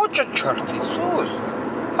կոճը չրտի, սուս։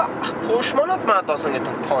 Փոշմանակ մատ ասենք այդ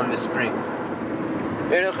փանվի սպրինգ։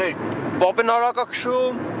 Երեխեք, բապեն արագ է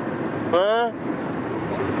քշում։ Հա։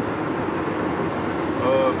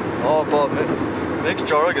 Բա, մեկ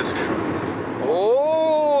ճարակ ես քշում։ Օ,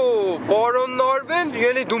 պարոն Նարբեն,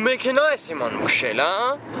 ելի դու մեքենա ես իմանում քշել, հա։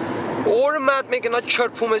 Օրը մատ մեքենա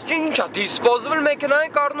չրփում ես, ինչա disposable մեքենա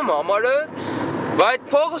ենք առնում համարը։ Բայց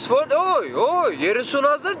փողս որ, օй,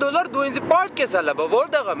 $30,000 դու ինձ պարկ ես հալա, բա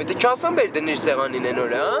որտեղ է, միտը չասան բեր դնիր սեղանին են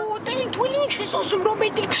օրը, հա։ Օ, դե դու ինչ ես ասում,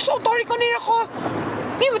 Ռոբերտ, 20 տարեկան երեխա։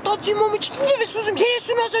 Մի մտածի մամիչ, ինձ ես ուզում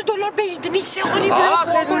 $30,000 բերի դնի սեղանի վրա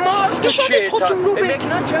փողը։ Դե շատ ես խոսում Ռոբերտ։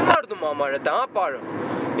 Մեքենա չեմ առնում համարը, դա պարոն։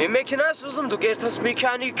 Մեքենա ես ուզում դու կերթաս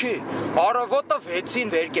մեքանիկի, առավոտը 6-ին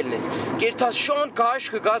վեր կելնես, կերթաս շոն գաշ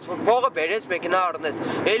կգաց, որ փողը բերես մեքենա առնես,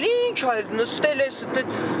 էլի ինչ այլ նստել ես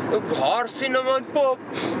հարսի նման, պապ,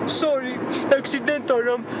 sorry, accident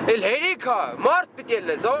արամ, էլ հերիք է, մարդ պիտի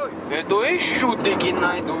ելես, օй, դու ինչ շուտիկին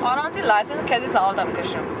նայ դու։ Առանցի լայսենսը քեզից լավ եմ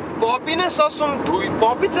քշում։ Պապին ես ասում, դու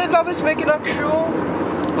պապից էլ լավ ես մեքենա քշում։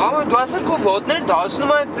 Ահա դու ասել քո ոտներ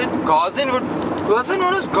դասնում այդ գազին, որ դու ասել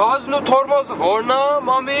ունես գազն ու թորմոզը որն է,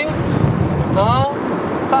 մամի։ Հա։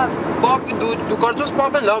 Պապի դու կարծես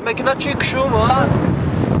պապեն լավ մեքենա չի քշում, հա։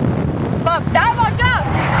 Պապ, դա ոչա։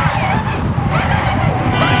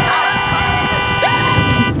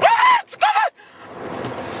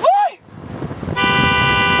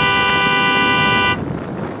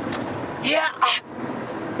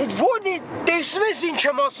 Այդ որն է, տեսնում ես ինչ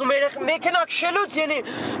եմ ասում, մեքենա քշելուց յենի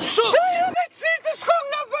սուս։ Ռոբերտ, սիրտս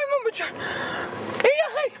կողնավ, վայ մամա ջան։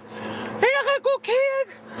 Երեխեք օքեյ եք։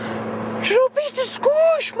 Ռոբերտ,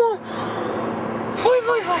 սկոշ մա։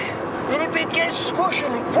 Վայ։ Յենի պետք է սկոշ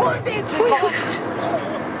եմ, որդ է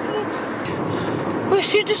Վայ,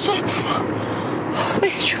 սիրտս տարպում։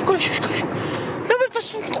 Վայ, չեմ կարի շուշկաշ։ Ռոբերտ,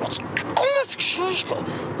 ասում կոմաց քշուշ,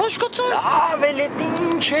 աշկացա։ Լավ էլ էդ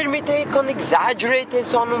ինչ էր միթե այդքան exaggerate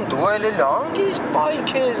ես անում, դու էլ էլ անգիստ պայք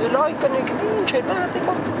ես, էլ այդքան ինչ էր,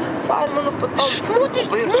 մատիկա ֆարմանը պտալ։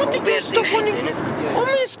 Մոտիկ ես տոպոնի,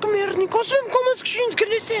 ամենս կմերնիկ, ասում եմ կոմաց քշի ինձ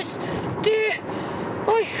գլես ես, դե,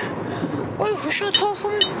 այ, հուշատ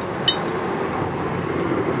հավում։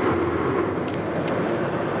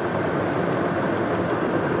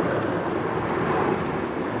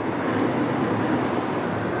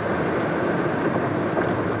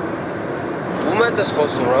 Ում ես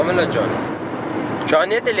խոսում, Ramela ջան։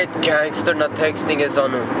 Ջանի հետ էլ այդ գանգստերնա տեքստինգ ես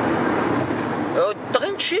անում։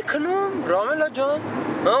 Տղեն չի քնում, Ramela ջան։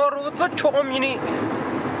 Առավոտվա չոմինի։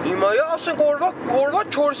 Հիմա ասենք օրվա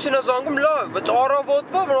 4-ին ես անգում լավ, բայց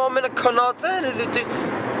առավոտվա որ ամենը քնած է,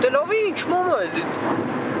 դե լավ ինչ մամա է։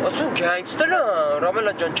 Ասում գանգստեր է,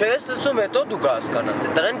 Ramela ջան, չէ ես ասում հետո դու կհասկանաս,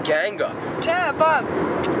 տղեն գանգ է։ Չէ, պապ։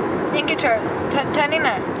 Ինքը չէ, թենին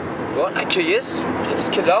է։ Բանա ես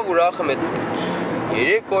քե լավ ուրախ եմ այդ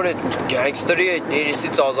 3 օր այդ գանգստերի այդ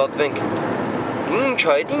երեսից ազատվենք։ Ինչ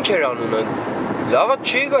այդ ինչ էր անունը։ Լավա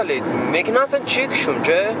չի գալի, մեքենասն չի քշում,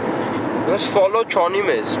 չէ։ Ես ֆոլո չանի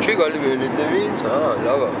մեզ, չի գալի մելիտևից, հա,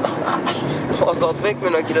 լավ է։ Ազատվենք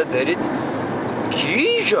մենակ իրա ձերից։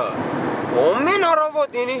 Քիչ է։ Ամեն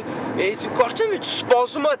առավոտ ինի, կարծեմ այդ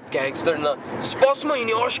սպասում է գանգստերն է, սպասում է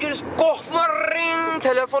ինի աշկերս կողվում է ռինգ,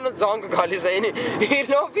 տելեֆոնը ձանգը գալիս է ինի,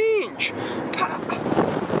 լավ ինչ։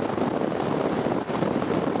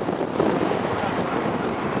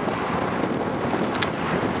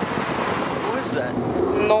 Who is that?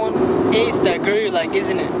 No one is that girl you like,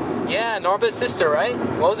 isn't it? Yeah, Narbeh's sister, right?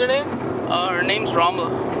 What was her name? Her name's Ramela.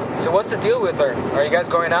 So what's the deal with her? Are you guys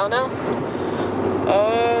going out now?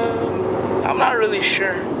 I'm not really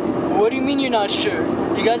sure. What do you mean you're not sure?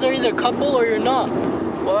 You guys are either a couple or you're not.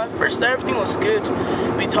 Well, at first everything was good.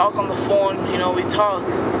 We talk on the phone, you know, we talk.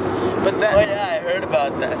 But then... Oh yeah, I heard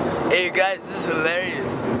about that. Hey you guys, this is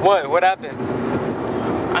hilarious. What? What happened?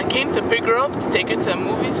 I came to pick her up to take her to the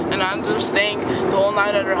movies, and I ended up staying the whole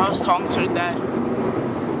night at her house talking to her dad.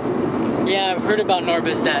 Yeah, I've heard about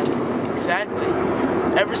Narbeh's dad. Exactly.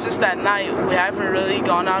 Ever since that night, we haven't really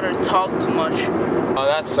gone out or talked too much. Oh,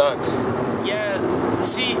 that sucks. Yeah,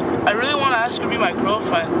 see, I really want to ask her to be my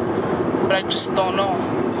girlfriend, but I just don't know.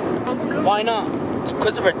 Why not? It's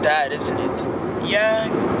because of her dad, isn't it? Yeah,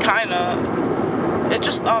 Kinda. It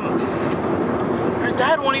just, her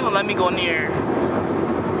dad won't even let me go near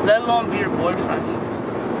her, let alone be her boyfriend.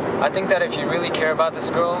 I think that if you really care about this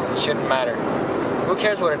girl, it shouldn't matter. Who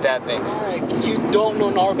cares what her dad thinks? You don't know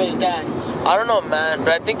Narbeh's dad. I don't know, man,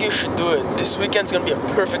 but I think you should do it. This weekend's gonna be a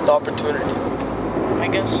perfect opportunity. I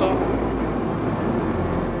guess so.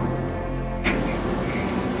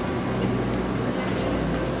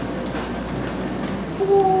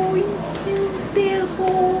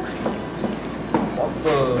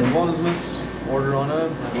 What is this? Order on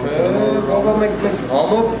it? Baba, մենք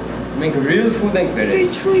համով մենք real food ենք բերել։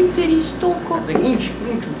 Վերջույն ձեր իստոկը։ Ասեք ինչ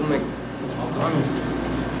ուտում եք։ Ականում։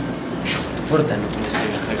 Որը տանում ես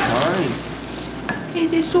երեխեք, այն։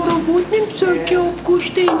 Այդ այսօրը ոտն եմ սարքի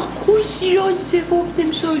օգուշտը ինձ քույ սիրած ձևով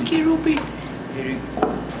եմ սարքի ռոբի։ Երեք։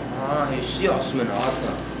 Հեսի ասում են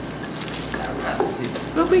հացա։ Կարմացի։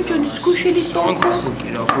 Ռոբի ջան, իսկ ուշելի Սրանք ասեն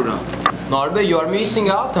կերապուրա։ Narbeh, you are missing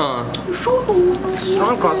out, huh?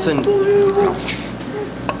 Սրանք ասեն։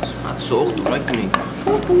 Սող դուրակ կնի։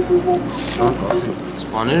 Սրանք ասեն։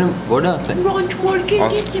 Սպաները որ է ատե։ Րանչ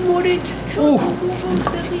մարկետից իմ օրեն։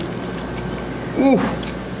 Ուհ։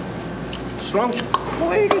 Սրանք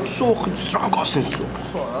կոյրից սող, սրանք ասեն սող։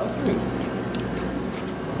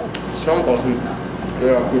 Սրանք ասեն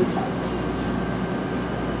երակույր։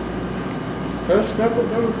 Ես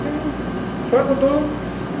շնակոտում։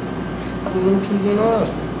 Ուզում չուզենաս։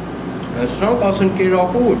 Սրանք ասեն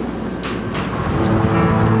կերապուր։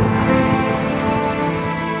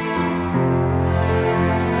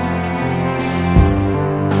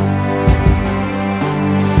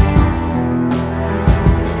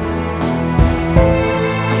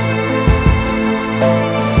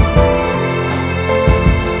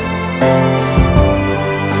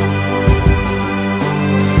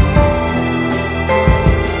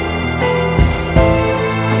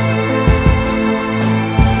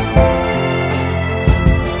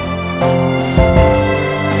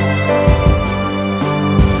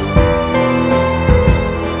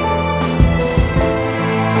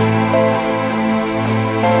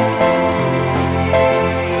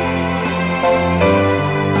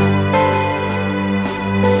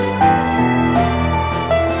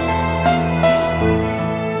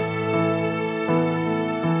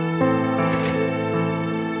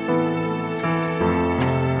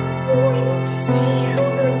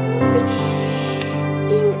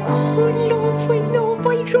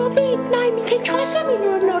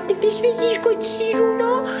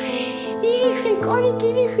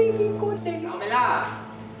 Ramela,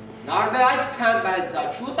 Narbeh այդ թեմբելցա,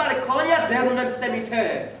 շուտ արեք, քանի է ձեր ունեմ ստեմի թե,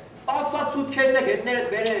 10 սուտ քեզ եք հետներդ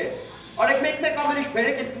բերեք, արեք մեկ ամենիշ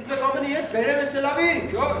բերեք, էդ կուզում եք ամենի ես բերեմ ես էլավի,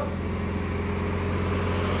 ճոր։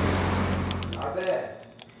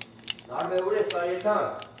 Narbeh, ուր ես արիերթանք։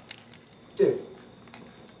 Դե,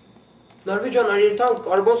 Narbeh ջան արիերթանք,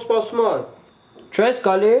 Արաբոն սպասում է։ Չո ես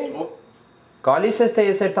գալի։ Գալիս ես թե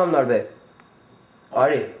ես երթամ Narbeh։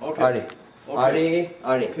 Արի,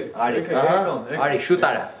 շուտ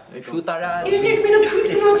արա, շուտ արա։ Ես երբ մենակ շուտ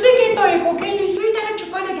կրոցեք էտ արեք, ոքեն իզույտ արա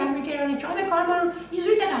չկան եք ամեկերանի, չավ եք արման,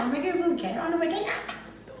 իզույտ արա ամեկեր ում կեր, անում եք են։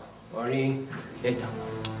 Արի, երթամ։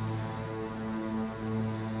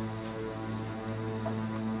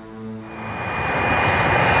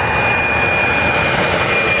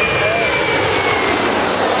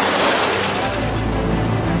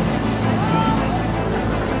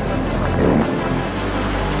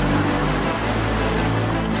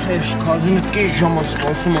 Քազինը կես ժամը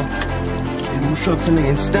սպասում եմ, էլ մուշացն է,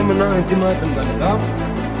 ինձ ստեմը նա հենց իմ այդ եմ գալի, լավ?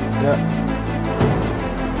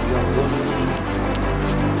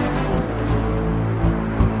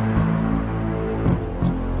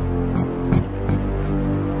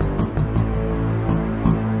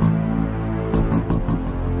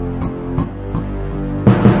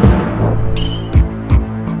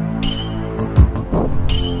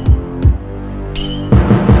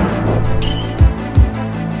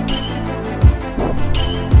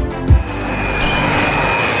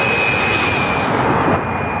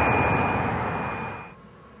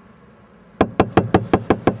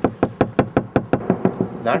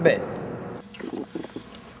 Narbeh.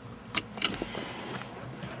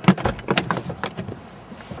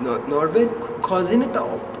 Narbeh, کازینه تا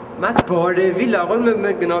من باروی لاغل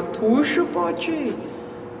مگنا توش پاچی.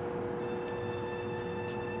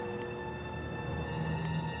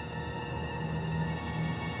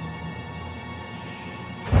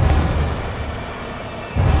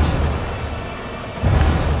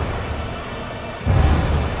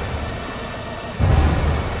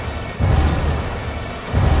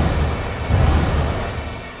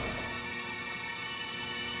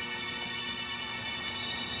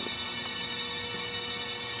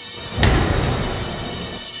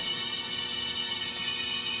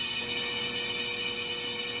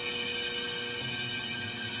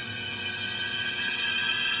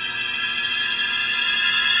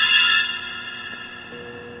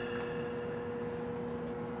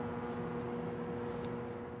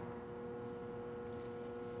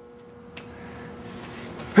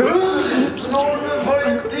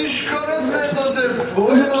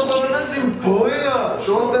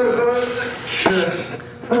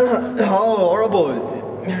 Հա, Arabo,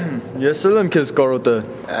 ես էլ եմ քեզ կարոտել։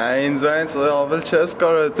 Ինձ ավել չես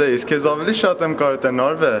կարոտել, իսկ քեզ ավելի շատ եմ կարոտել,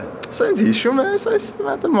 Narbeh։ Սենց հիշում ես, այս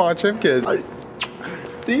մատը մաչեմ քեզ։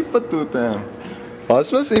 Տիպը տուտ եմ։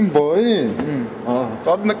 Ասում ես իմ բոյին։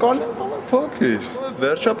 Նկարն եմ փոքր։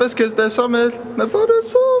 Վերջապես քեզ տեսա մեր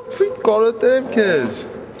նպարեսով, կարոտել եմ քեզ։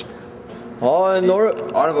 Հա,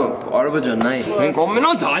 Arabo ջան, նայ։ Մենք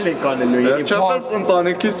ամենած այլ ենք անելու։ Վերջապես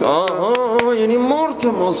ընտանիքիս։ Յանի մարդ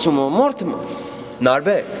եմ ասում, մարդ եմ։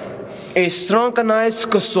 Narbeh, էստրանքը նայես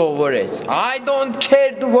կսովորես։ I don't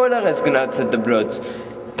care դու որտեղ ես գնացել դպրոց։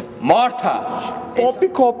 Մարդա,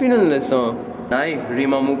 կոպին են լսում։ Նայ,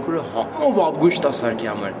 Rima մուկուրը համով ապգուշտ ասարկի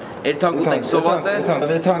համար։ Երթանք ուտենք, սոված ես։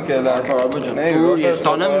 Վերթանք է լար, Arabo ջան։ Ես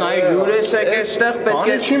տանեմ, նայ, հյուր ես եք էստեղ պետք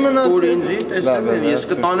է ուր ինձի, տեսնեմ եմ, ես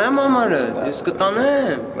կտանեմ համարը, ես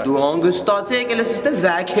կտանեմ։ Դու հանգստացի եկել ես էստեղ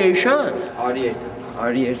vacation։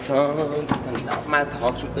 Արի երթանք, մատ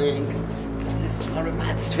հաց ուտենք։ Ես հարը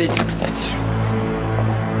մատ ես Facebook ստացիր։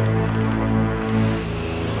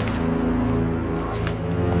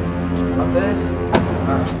 Հատես։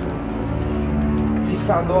 Կցի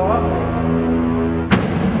սանդոա։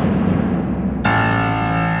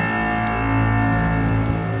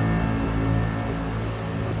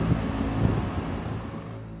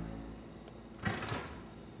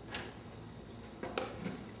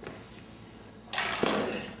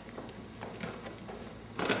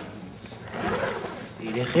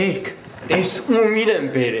 Երեխեք, տես ումին եմ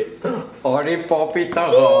բերել։ Արի պապի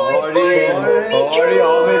տաղա, արի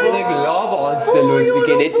ավեցեք լավ անցնելու ես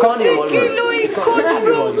վիկեն, էդքան եմ ալում։ Սեկելոյի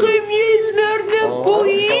կանանողեմ ես մերնեմ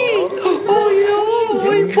բոյին։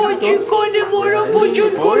 Այ պաչիկան եմ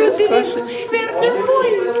Արաբոջան կարոտել եմ մերնեմ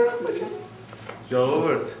բոյին։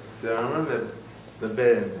 Ժողովուրդ, ձեր համար նվեր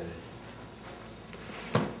եմ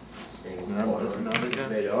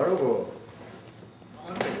բերել։ Արabo։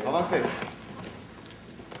 Հավաքեք։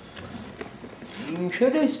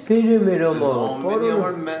 Ինչեր ես բերեմ էր համար։ Ամենի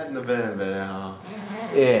համար մեր նվեր եմ բերել, հա։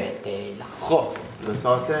 Դելա։ Խո,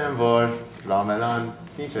 լսացել եմ, որ Ramelan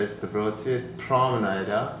ինչ ես դպրոցի prom-ն այլ,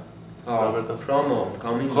 հա։ Prom-ը,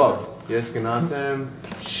 կամին։ Խո, ես գնացել եմ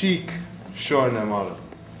շիկ շորն եմ արել։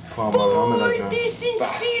 Պամա, Ramela ջան։ Դիս ինձ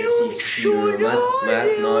սիրուն շորա։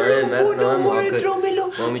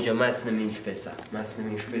 Մամի ջան, մացնեմ ինչպես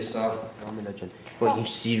է, Ramela ջան։ Ինչ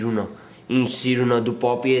սիրունա։ Ինչ սիրունա դու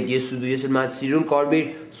պապի հետ, ես ու դու ես էլ մայց սիրուն կարբիր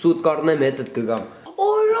սուտ կարնեմ հետըտ կգամ։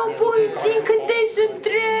 Արաբո ինձ ինքն տես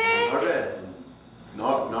ընտրե։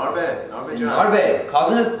 Narbeh ջան։ Narbeh,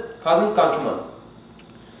 քազնը կանչում է։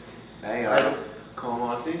 Այս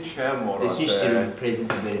կոմասի չեմ մորացել։ Ես ինչ սիրուն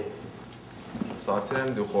պրեզենտ բերի։ Սացել եմ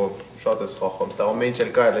դու խո շատ ես խախում, ստեղ ամեն ինչ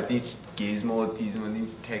էլ կա, այդ ինչ գեզմո, տիզմո,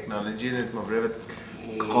 ինչ տեխնոլոգիան այդ մավրև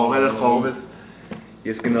խաղերը խաղում ես։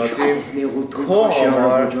 Ես գնացի քո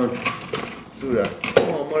համար Սուրա, քո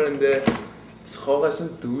համար ընդե սխաղասն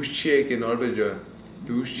դուշ չի եկե Narbeh ջան,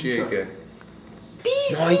 դուշ չի եկե։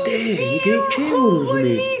 Նայտե, իդե չէ որ ուզում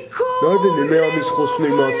էի։ Narbeh-ն է մեր ամիս խոսում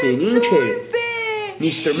էր մասին, ինչ էր։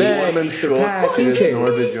 Mr. Man, Mr. Pack, ինչ էր։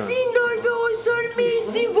 Narbeh ջան։ Narbeh osor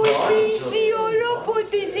misi, որ միսի Արաբո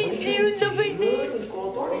տես ինձ սիրուն նվերներ։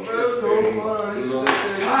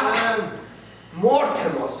 Մարդ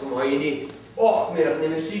եմ ասում այինի։ Ախ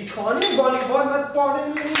մերնեմ ես իչանի բանի բան մատ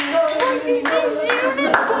բարեմ Դիս ինձ սիրուն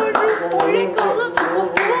եմ բարեք աղա։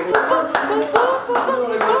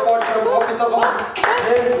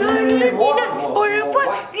 Արաբո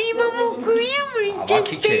Rima մուկուրի եմ ինքես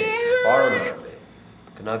բերել։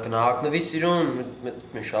 Գնա հակնվի սիրուն,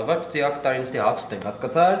 մեր շալվար պծի ակ տարին ստի հաց ուտենք,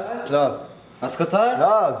 հասկացար? Լավ։ Հասկացար?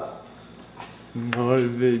 Լավ։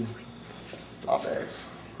 Narbeh։ Լավ ես։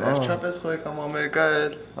 Վերջապես խո եկամ Ամերիկա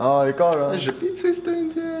էլ։ Եկար։ Ժպի ցույց տուր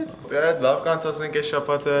ինձ էլ։ Բերդ լավ կանցածնենք այս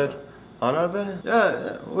շաբաթը էլ։ Narbeh։ Yeah,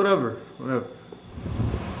 whatever.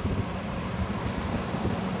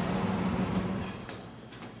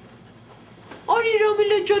 Արի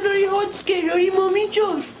Ramela ջան, արի հաց կեր, արի մամի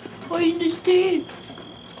ջան, արի նստին։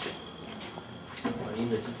 Արի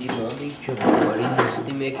նստի մամի ջան, արի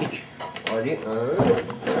նստի մեկիչ, արի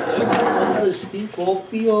նստի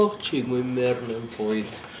կոպի աղջիկ, մոյ մերնեմ պոյդ։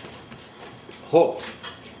 Հոպ։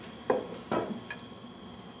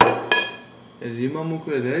 Rima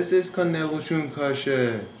մուկրել ես այսքան նեղություն քաշե։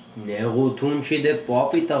 Նեղություն չի դե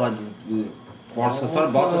պապի տաղա, պարսկասար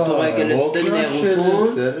բացս թող եկել ես տեն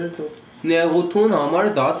նեղություն։ Նեղություն համար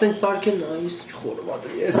դաց ենք սարքել, նայիս չխորված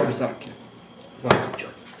եմ, ես եմ սարքել։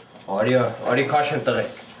 Արի քաշ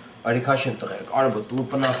եմ տղերք, Arabo դու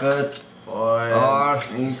պնակըտ։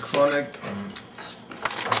 Ինքան եք։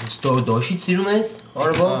 Դոշից սիրում ես,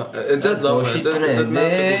 Arabo։ Ընձետ լավ է, ընձետ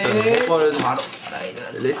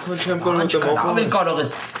Լեքան չեմ կարող ուտեմ ապա։ Ավել կարող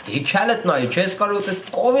ես դիքալդ նայ, չես կարող ուտես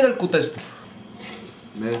կովին էլ կուտես։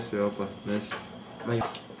 Մեսի ապա, մեզ։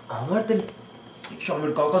 Ամարտել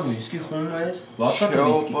շամերկական վիսկի խոնում ես։ Վատա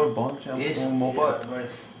վիսկի։ Շոպար բան չեմ խոնում ապա։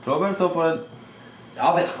 Ռոբերտ ապա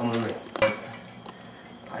Ավել խմում ես։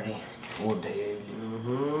 Արի, ոդելի։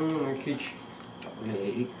 Քիչ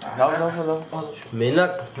լերի։ Լավ։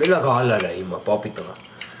 Մենակ հալալ է հիմա պապի տղա։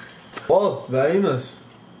 Ո, վայինս։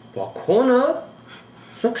 Բա քոնը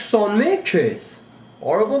սա 21 չես։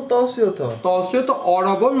 Արաբոն 17-ա։ 17-ը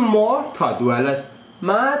արաբոն մարդ է դու հələ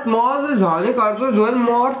Մատ մազը զանի կարծում ես դու էլ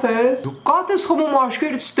մարդ ես։ Դու կատ ես խմում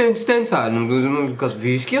աշկերտ ստենց անում, դու ուզում ես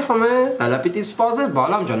վիսկի խմես, հələ պիտի սպասես,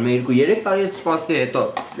 բալամ ջան, մեր 2-3 տարի հետ սպասի հետո։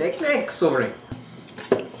 Մեկ սովրի։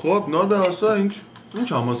 Խոբ, Նարբե ասա, ինչ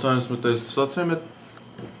համասարան ես մտես, ստացեմ էտ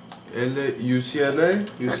UCLA,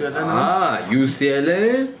 UCLA-ն է։ UCLA,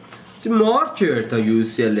 մարդ չի երթա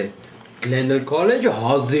UCLA։ Glendale College-ը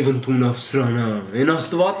հազիվ ընդունավ սրանա, են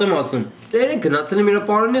աստված եմ ասում։ Տերը գնացել եմ իրա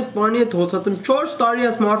պարանի հետ հոցած եմ 4 տարի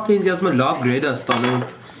ես մարդը ինձ ասում է լավ գրեդ է ստանում։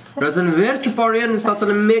 Ռազան վերջը պարիան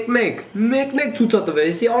ստացել եմ 1-1 ցուցատվել,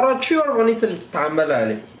 եսի առաջի օրվանից էլ թամբել է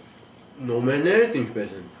էլի։ Նոմերներդ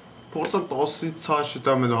ինչպես են։ Փորձը 10-ից ցած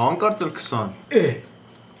չտամ էլ, հանկարծ էլ 20։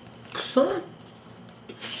 20։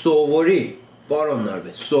 Սովորի, պարոն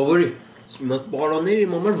Նարբե, սովորի։ Մատ պարանները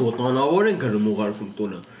իմ համար ոտանավոր են գրում ուղարկում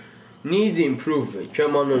տունը։ Needs improve,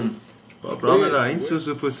 չեմ անում։ Ռամելա, ինչ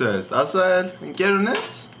սուսուփուս ես, ասա էլ, ընկեր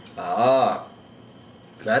ունես։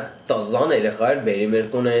 Մատ տազան երեխա էր բերի մեր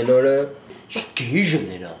տունը այն օրը։ Դիժն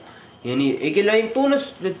era։ Ենի եկել այն տունը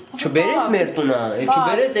չբերես մեր տունը,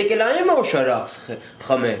 չբերես եկել այն օշարախս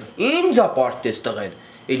խմե։ Ինձ ապարտես տղեն։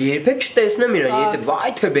 Էլ երբեք չտեսնեմ իրան, եթե վայ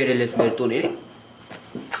թե բերել ես մեր տունը։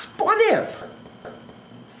 Սպոնե։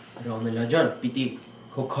 Ռամելա ջան, պիտի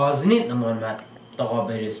քո քազնի նման մատ տղա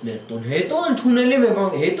բերես մեր տուն, հետո ընդունել եմ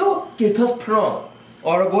բան, հետո կերթած պրամ,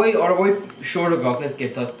 Արաբոյի շորը գակնես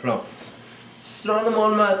կերթած պրամ, սրանը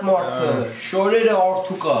մանում է այդ մարդը, շորերը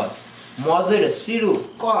արդուկած, մազերը սիրու,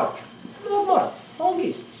 կարճ, նոմար,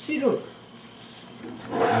 հանգիստ, սիրու,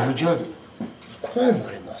 Ռամելա ջան, քո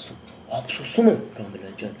համար եմ ասում, ափսոսում եմ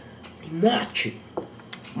Ռամելա ջան, մարդ չի,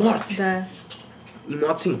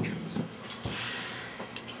 իմացի ինչ եմ ասում,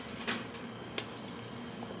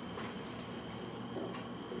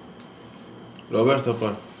 Ռոբերտ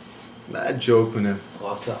ապար, մատ ջոկ ունեմ։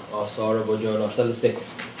 Ասա Արabo ջան, ասա լսեք։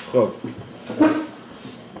 Խոբ,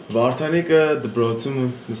 Վարդանիկը դպրոցում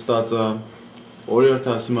նստած է, օրիորդ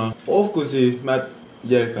ասում է, ով կուզի մատ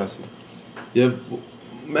երկ ասի։ Եվ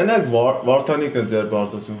մենակ Վարդանիկը ձեր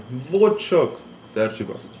բարձասում, ոչ շոք ձեր չի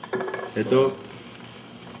բարձաս։ Հետո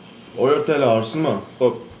օրիորդ էլ արսում է,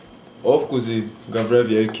 խոբ, ով կուզի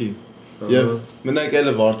գաբրև երկի։ Եվ մենակ էլ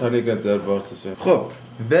Վարդանիկը ձեր բարձասում։ Խոբ,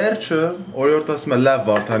 վերջը օրիորդ ասում է լավ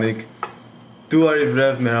Վարդանիկ, դու արի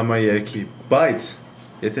վրև մեր համար երկի, բայց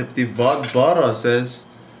եթե պտի վատ բար ասես,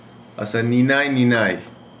 ասա նինայ։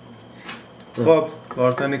 Խոբ,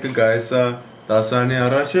 Վարդանիկը գայս է դասարանի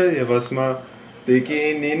առաջը և ասում է տիկի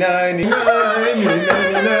նինայ։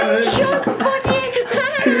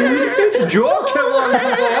 Ջոք եմ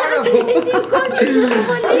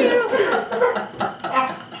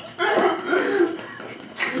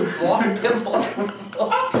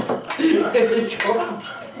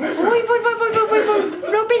Ոյ,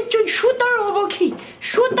 Ռոբերտ ջան, շուտ արավակի,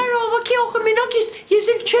 ախը մենակ ես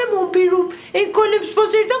էլ չեմ ոնպիրում, են կոլեմ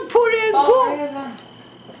սպասեր տակ փոր են գո։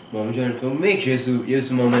 Մամի ջան, մեկ ես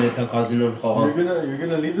ու մաման էտա կազինոն խաղան։ You're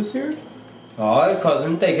gonna leave us here? Այ,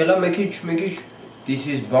 կազին տեկելա մեկ ինչ, this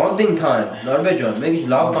is bonding time, Նարբե ջան, մեկ ինչ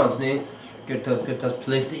լավ կանցնի, կերթած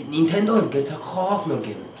PlayStation, Nintendo-ն, կերթակ խաղաց նոր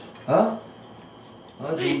գենում, հա?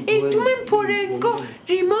 Էտում են փորենկո,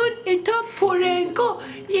 Ռիման էտա փորենկո,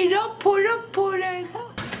 իրա փորենկո։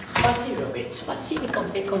 Սպասի Ռոբերտ, սպասի եկամ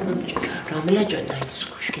Ռամելա ջան, այն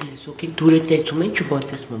սկուշկել ես, օքեյ, դուրը ծեցում են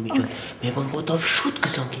չբացես մամի ջան, մևան ոտով շուտ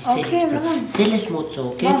կզանք ես սելես մոցը,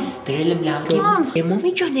 օքեյ, դրել եմ լավի։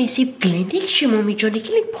 Մամի ջան, եսի գլենդել չի մամի ջան,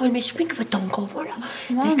 եկել ենք փայմես շպինք վտանգավոր է։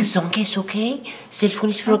 Մենք կզանք ես, օքեյ,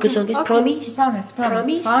 սելֆոնից վրա կզանք ես, promise։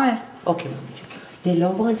 Okay, մամի ջան։ Դե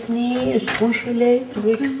լավ անցնի, սկուշել է,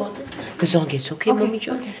 դուրը չբացես։ Կզանք ես, օքեյ, մամի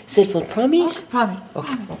ջան, սելֆոն, promise։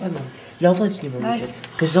 Okay, լավ անցնի մամի ջան,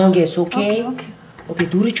 կզանք ես, օքեյ։ Okay,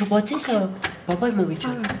 դուրը չբացես, բաբայ մամի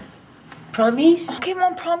ջան։ Promise։ Okay,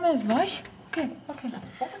 mom, promise, վայ։ Okay.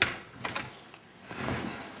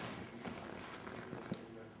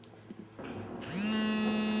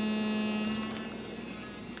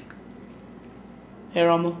 Hey,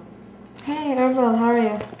 Rama. Hey, Orbel, how are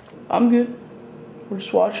you? I'm good. We're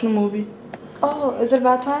just watching a movie. Oh, is it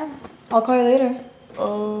about time? I'll call you later.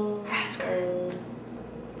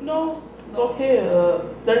 No, it's okay.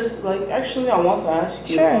 There's like actually I want to ask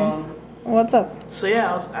you. Sure. What's up? So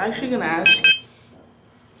yeah, I was actually gonna ask.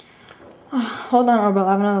 Hold on, Orbel.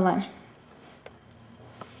 I have another line.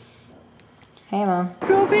 Hey, Mom.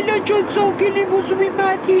 Ramela John Sogili was me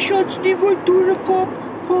bad t-shirts never do a cop.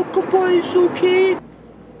 Papa is okay.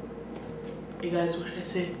 Hey guys, what should I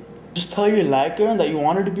say? Just tell her you like her and that you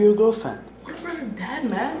want her to be your girlfriend. What about her dad,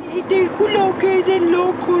 man?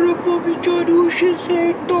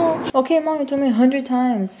 Okay, Mom, you told me 100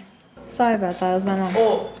 times. Sorry about that. It was my mom.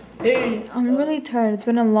 Oh, hey. I'm really tired. It's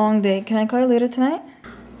been a long day. Can I call you later tonight?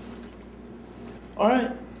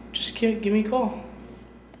 Alright, just give me a call.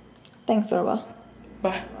 Thanks, Orbel.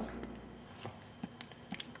 Bye.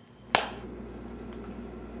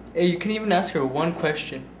 Hey, you can even ask her one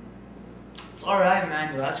question. It's alright,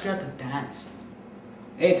 man. You'll ask her at the dance.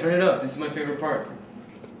 Hey, turn it up. This is my favorite part.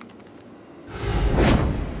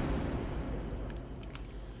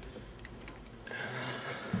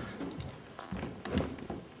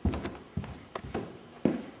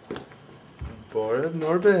 Բարև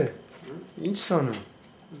Նարբե։ Ինչ սանում։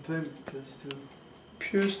 Բեմ PS2։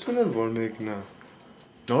 PS2-ն էլ որ մեկն է։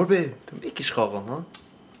 Նարբե, դու մեկ իշ խաղամ, հա։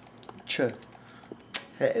 Չէ։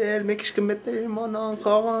 Հերել մեկ իշ կմետներ իմանան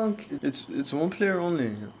խաղանք։ It's one player only.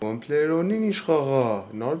 One player only-ն իշ խաղա,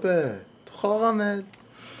 Նարբե։ Դու խաղամ էլ։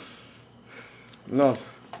 Լավ։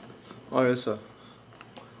 Այո, սա։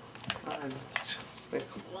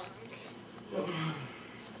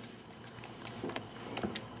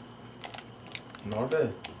 Նարբե։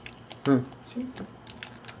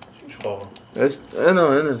 Ինչ խաղա։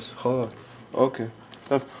 Էնս խաղա։ Okay։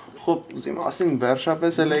 Լավ, խոբ ուզիմ ասին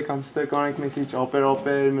վերջապես էլ եկամ ստե կանենք մի քիչ ապեր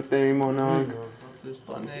մտեր իմանանք։ Այս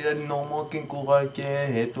տաները իրար նոմակ ենք ուղարկե,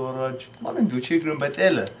 հետ առաջ։ Մանեն դու չի գրում, բայց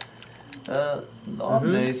էլը։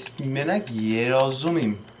 Լավն է, մենակ երազում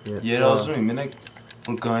եմ, մենակ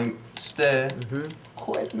որ գայմ ստե,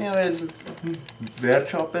 քո հետ մի արել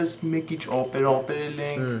վերջապես մի քիչ ապեր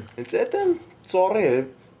ենք։ Հենց էդ եմ ծառի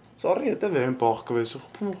հետ է վերեն պաղկվես,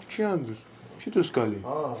 խփում չի անդուս, չի դուս գալի։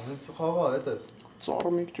 Հենց խաղա հետ ես։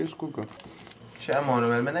 Ծառը մի քիչ ես կուկա։ Չեմ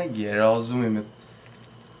անում էլ, մենակ երազում եմ,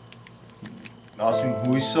 ասում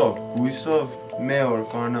հույսով մի օր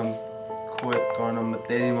կանամ, քո հետ կանամ,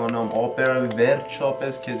 մտեր իմանամ, ապերավի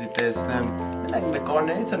վերջապես քեզի տեսնեմ, մենակ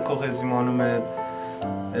նկարներից եմ քո քեզ իմանում եմ,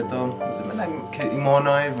 հետո ուզում մենակ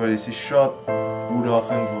իմանայի, որ եսի շատ ուրախ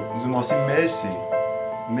եմ, ուզում ասում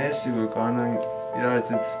մերսի, որ կանանք իրարից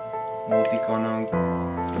էց մոտիկանանք,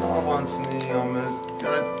 լավ անցնի, ամերս,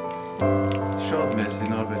 շատ մերսի,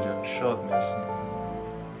 Նարբե ջան, շատ մերսի։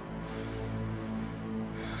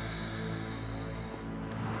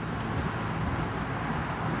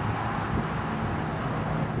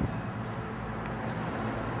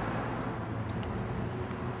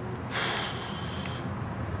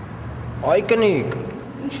 Այ կնիկ,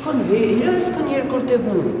 ինչքան այսքան երկրորդ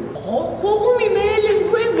էվում։ Խողում իմ էլ են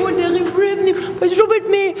որտեղի բրևնի, բայց Ռոբերտ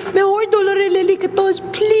մի $100 էլի կտոս,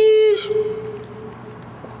 please։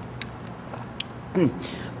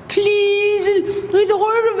 Please, այդ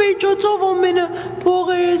հորը վերջացավ ամենը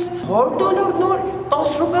փողերս։ $100 նոր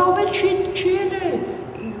 10 ռուբլի ավել չի էլ է։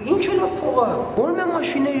 Ինչ է լավ փողը։ Ո՞ր մե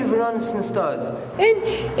մաշիների վրանից նստած։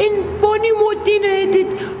 Են բանի մոտին է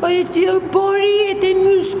այդ բարի այդ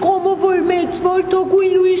մյուս կոմը որ մեծ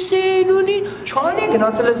վարդագույն լույսեն ունի։ Չանի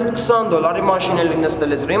գնացել ես այդ $20 մաշիների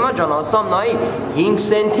նստել ես Ռիմա ջան, ասամ նայի 5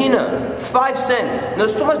 սենտինը, 5 cent։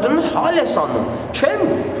 Նստում ես դու հալ ես անում։ Չեմ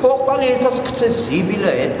փող տալ երթաց գցես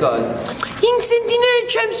զիբիլը հետ գաս։ 5 սենտիները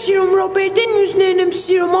չեմ սիրում Ռոբերտ, են մյուսներն եմ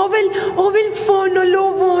սիրում, ավել ֆանա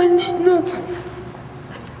լավ անց։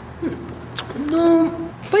 No,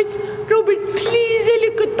 but Robert, please,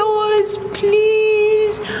 էլի կտոս,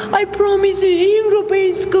 please, I promise, 5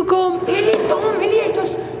 րոպեից կգամ։ Էլի տամ, էլի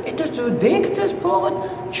երթաս, դենքցես փողը,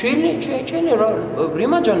 չէլի,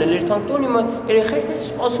 Ռիմա ջան, էլ երթանք տոն իմը երեխերքն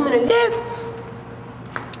սպասում են էլ։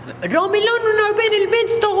 Ռամելան ու Նարբեն էլ մեծ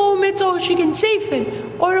տղով մեծ աշիկ են, safe են,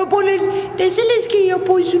 Արաբոն էլ տեսել ես կի իրա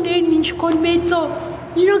պոյզուներն ինչքան մեծ է,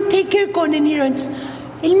 իրանք թեքեր կանեն իրանց։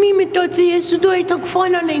 Էլ մի մտածի ես ու դու այդակ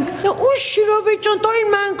ֆանան ենք։ Ուշ Ռոբերտ ջան, տարին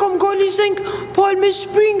մենք գալիս ենք Palm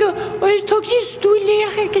Spring-ը, այդակ ես դու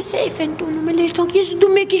երեխերքը safe են տունում, այդակ ես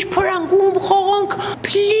դու մեկ ինչ փրանգում խաղանք։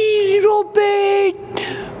 Please Ռոբերտ,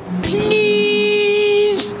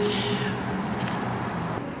 please։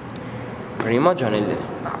 Ռիմա ջան,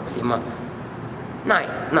 Ռիմա, նայ,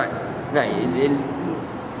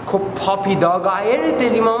 քո փափի դագայերը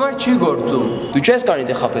դել իմ համար չի գործում։ Դու չես կարող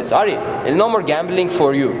ինձ խփես, արի, no more gambling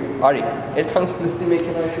for you, արի, երթանք նստի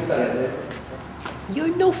մեքենայի շուտ արել։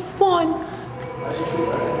 You're no fun։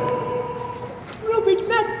 Ռոբերտ,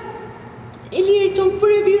 Elierton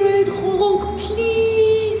forever at Honk,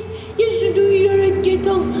 please. Yes, you do it get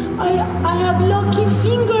on. I have lucky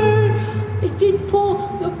finger. It did pour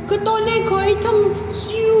Katone Kaitan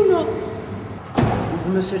Siruna.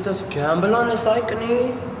 Uzun meseletas Campbell'an esaykni.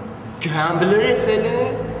 Campbell'er esele.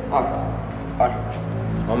 Ar.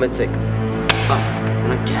 Համեցեք։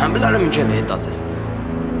 Նա Campbell-ը մինչև հետացես։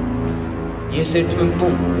 Ես երթում եմ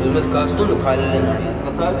տուն, ուզում ես գաս տուն ու քայլել են արի,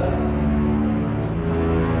 հասկացա՞լ։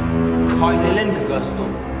 Քայլել են գգաս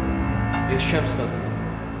տուն։ Ես չեմ սկսում։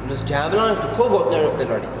 Ուզում ես Campbell-ը դու քո ոտներով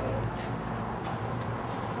դել արի։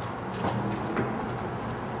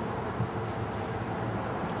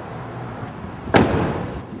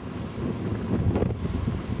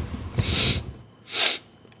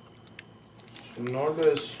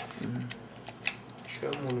 Narbeh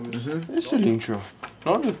This is intro.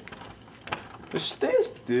 Narbeh. Stairs,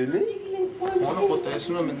 deli. Ona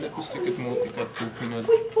potesuna minne pustikit motikat tupinat.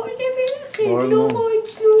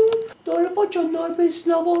 Դարապա ճանարպես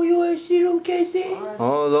լավայո էր սիրում քեզի։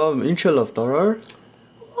 լավ, ինչ է լավ տարար։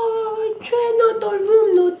 Չէ, նա տարվում,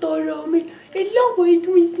 Է լավ է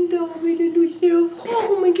դու ինձ դավել լույսերով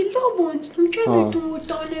խաղում ենք, լավ անցնում, չեմ դու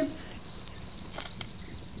տանեմ։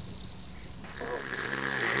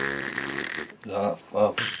 Love.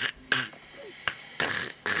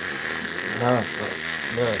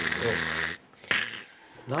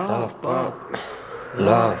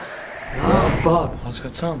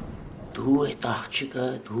 Հասկացամ։ Դու այդ աղջիկը,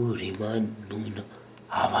 դու Ռիման նույնը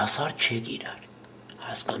հավասար չեք իրար։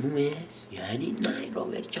 Հասկանում ես, յանի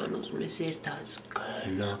Նայրովեր ջան ուզում ես երթաս,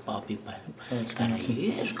 գնա պապի պայմ,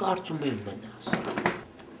 ես կարծում եմ մնաս։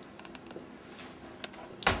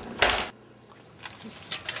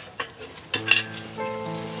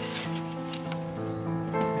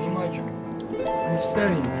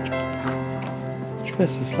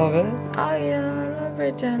 Ինչպես ես, լավ ես։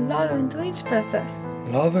 Ռոբերտ ջան, լավ եմ, դու ինչպես ես։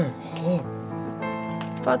 Լավ եմ, խոր։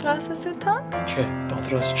 Պատրաստ ես եթան։ Չէ,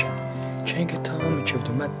 պատրաստ չեմ։ Չենք եթան, մինչև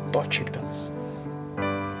դու մեկ պատ չեք տալիս։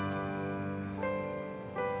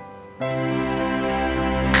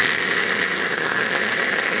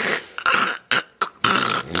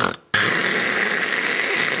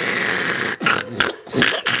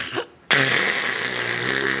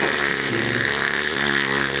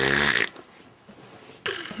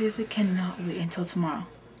 Seriously cannot wait until tomorrow.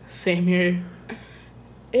 Same here.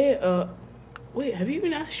 Hey, wait, have you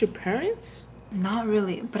even asked your parents? Not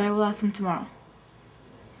really, but I will ask them tomorrow.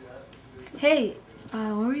 Hey,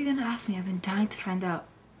 what were you gonna ask me? I've been dying to find out.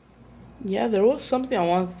 Yeah, there was something I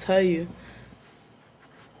wanted to tell you.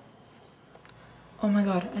 Oh my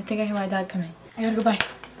god, I think I hear my dad coming. I gotta go by.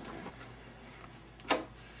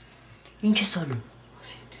 Ինչ ես անում։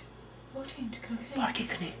 What change? Պարկի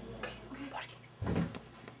քնի։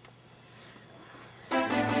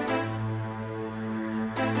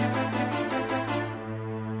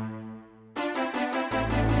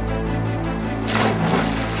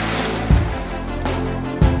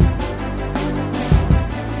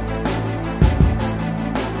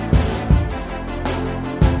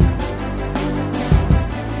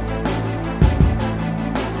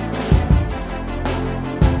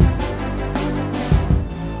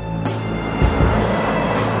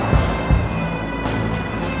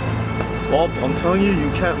 Bob, I'm telling you, you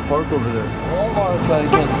can't park over there. Oh, I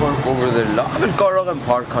can't park over there. Love it, կարող եմ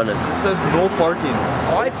park անեմ։ It says no parking.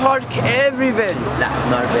 I park everywhere. Լավ,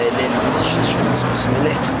 Narbeh, շնցում եմ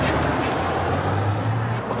երթամ։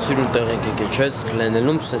 Շոտ սիրուն տեղ ենք եկել, չես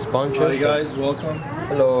կլենելում, ստես բան չէ։ Hi guys, welcome.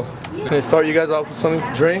 Hello. Can I start you guys off with something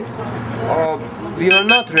to drink? We are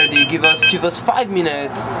not ready. Give us 5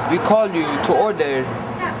 minutes. We call you to order.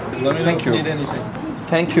 Let me know if you need anything.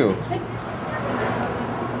 Thank you.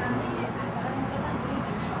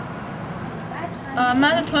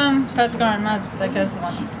 Mən lütfən Petqarın, mən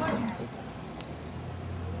zəkərlədim.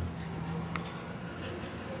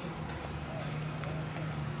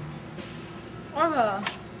 Orbel.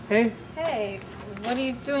 Hey. Hey, what are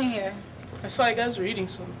you doing here? I saw you guys were eating,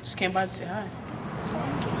 so just came by to say hi.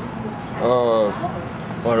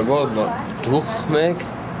 Arabo, դուք մեկ։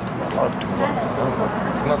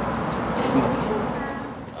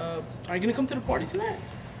 Are you gonna come to the party tonight?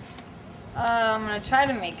 I'm gonna try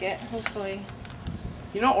to make it, hopefully.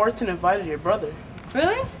 You know Orton invited your brother.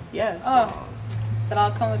 Really? Yeah. Oh, then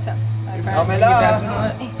I'll come with him. Ramela.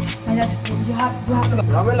 My dad, you have to go.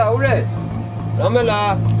 Ramela, ուրես։ Ramela.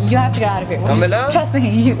 You have to get out of here. Ramela. Trust me,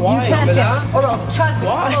 you can't do it. Orbel, trust me.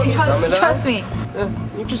 Ramela. Trust me.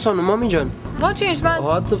 Ինչ ես անում, մամի ջան։ Ոչ ինչ, man.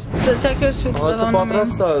 The takers should Հացը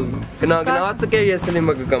պատրաստ է։ Գնացը կեր ես էլ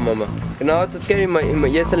հիմա կգամ մամա։ Գնացը կեր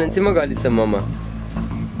ես էլ ինձ հիմա գալիս եմ մամա։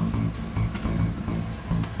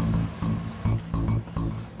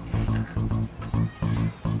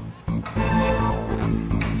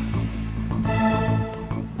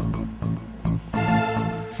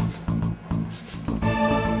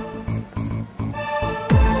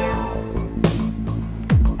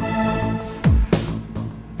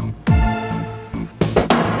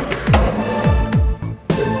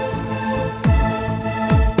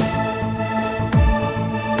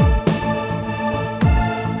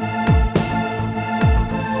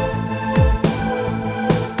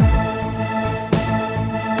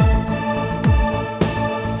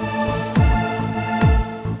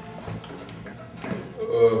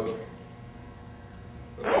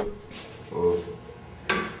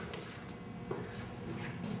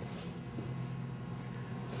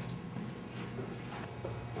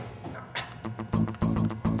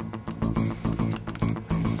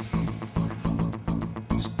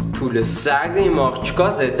 Փուլը սագը իմ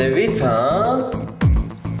աղջկաս հետևից, հա?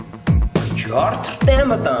 Չարդ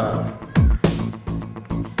տեմը տամ։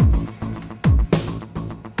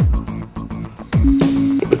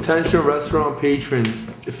 Attention restaurant patrons.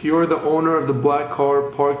 If you are the owner of the black car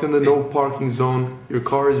parked in the no parking zone, your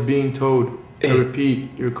car is being towed. I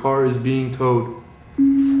repeat, your car is being towed.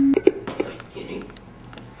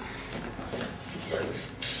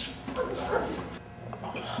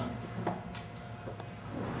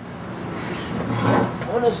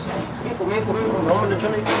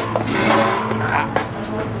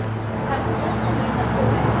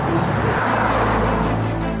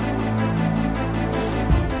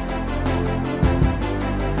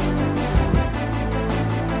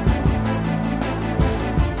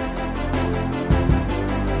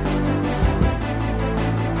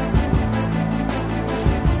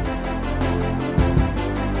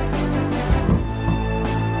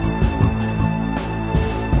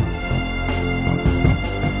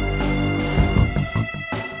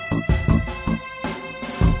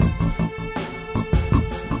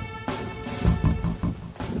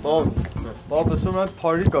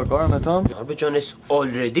 Party ka կարամ հետամ։ Նարբե ջան, ես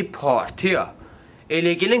already party-ա։ Էլ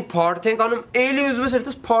եկել ենք party ենք անում, էլի ուզում ես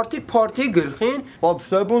երտես party գլխին։ Բաբ,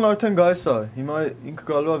 Սեբոն արդեն գայս է, հիմա ինքը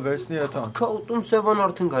գալու է վերցնի հետամ։ Քա ուտում Սեբոն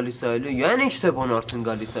արդեն գալիս է, էլի, յան ինչ Սեբոն արդեն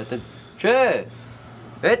գալիս է, չէ։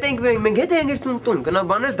 Հետ ենք մենք հետ ենք երթում տուն, գնա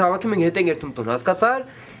բաներ դավաքի մենք հետ ենք երթում տուն, հասկացար։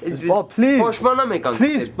 Բաբ, please։ Փոշմանա մեկ անց։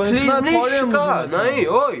 Please չկա, նայ,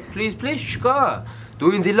 ոյ, please չկա։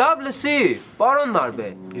 Դու ինձ լավ լսի, պարոն Նարբե։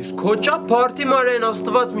 Ես քոճա party մարեն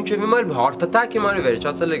աստված մինչև հիմա հարթատակ եմ արի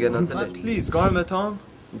վերջացել է գնացել է։ Please, կարամ հետամ։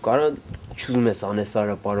 Կարան չուզում ես անես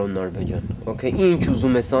արա, պարոն Նարբե ջան։ Okay, ինչ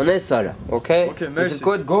ուզում ես անես արա, okay։ Okay, merci։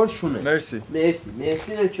 Ես գործ չունեմ։ Merci։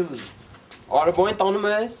 Merci էլ չուզում։ Արաբոյին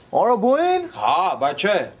տանում ես։ Արաբոյին։ Հա, բա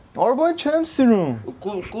չէ։ Արաբոյին չեմ սիրում։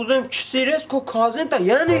 Կուզեմ չսիրես քո քազեն տա,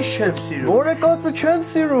 յան ինչ չեմ սիրում։ Նորեկացը չեմ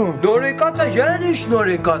սիրում։ Նորեկացը յան ինչ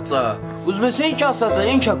նորեկացը։ Ուզում ես ինչ ասած է,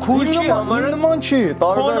 ինչա քուլ չի համարը։ Նման չի,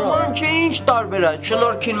 տարբեր է։ Նման չի, ինչ տարբեր է։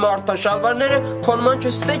 Շնորհքին մարտաշալվարները քոնման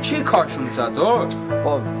չստե չի քաշունցած,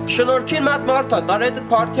 օ։ Շնորհքին մատ մարտա, տարի այդ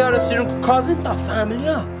party արը սիրուն քազեն տա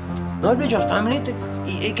family-ա։ Նարբե ջան, family-ը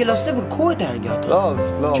եկել աստե որ քո հետ հանգյատ։ Լավ։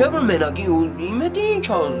 Չէ որ մենակի ու իմ հետ ինչ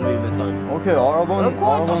ա ուզում իմ հետ ան։ Okay, Արաբոն։ Քո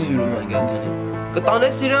հետ սիրում հանգյատանի։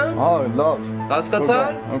 Կտանես իրան։ Հա, լավ։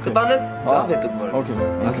 Հասկացար։ Կտանես լավ է դուք որ։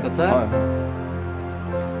 Հասկացար։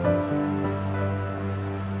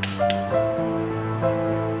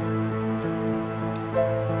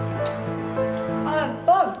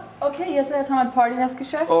 Okay, ես այդ համդ party ես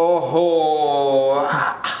կշեր։ Օհո,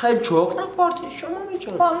 այլ չոքնակ party շամամի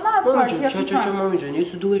ջան։ Բա նա party։ Չէ, մամի ջան, ես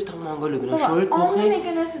ու դու երթան մանգալը գնա, շորդ փոխի։ Ամեն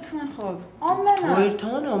եկներս թուն խոբ։ Ամենը։ Դու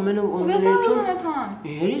երթան, ամենը։ Ես ուզում եմ թան։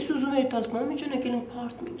 Ես ուզում եմ տաս, մամի ջան, եկել ենք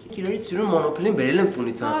party։ Իրարից սիրուն Monopoly-ին բերել եմ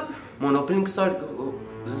տունից, հա։ Monopoly-ին կսար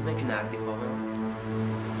ուզում եք նարդի խաղամ։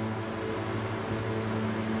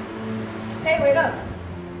 Hey, wait up.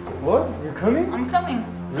 What? You're coming? I'm coming.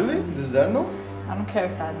 Really? Does that know? I don't care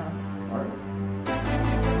if Dad knows. Alright.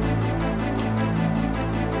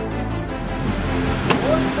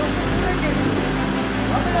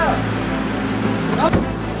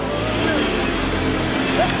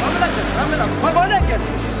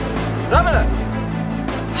 Ramela.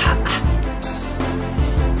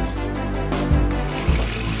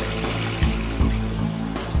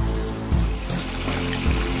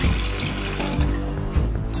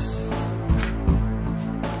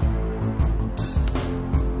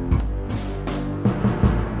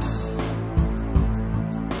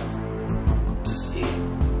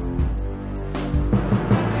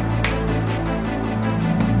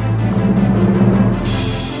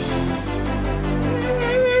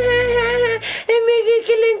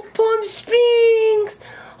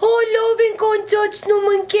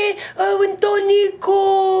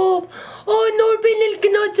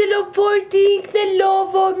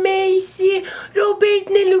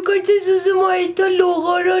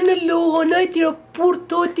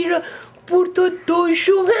 Purto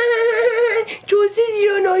doşu. Çözsüz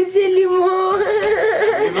İran Selim ha.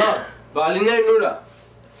 Rima, baliner nura.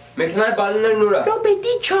 Meknay baliner nura.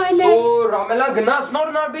 Robert'i çayla. O Ramela gnas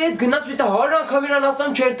nor Narbeh gnas bir de haran kameran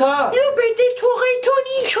asam çerta. Robert'i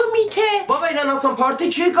toğaytoni çamite. Baba ilan asam parti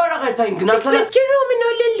çi kara gertayın gnasana. Peki Ramela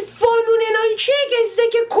lel fanunen ay çe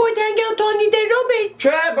gezseke koden geltoni de Robert.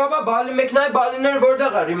 Çe baba bali meknay baliner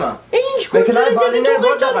vorda Rima. Enç kontrol baliner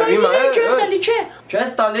vorda Rima. Çe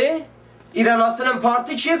stali. İranasının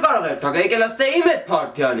parti çiye karar ver. Taka ekelaste imet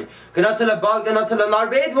parti yani. Gnatsela bal gnatsela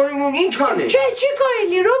Narbeh vorin ինչ անի։ Չէ, չի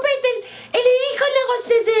կարելի, Ռոբերտ էլ էլի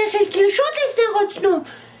քալեղացնես երեխեքին, շատ ես նեղացնում։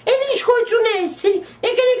 Են ինչ գործուն ես։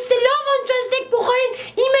 Եկել եք ստե լավ անցածնեք փոխարեն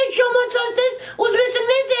իմ այդ ժամանցածնես ուզում ես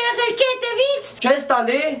մեծ երախերքի հետևից։ Չես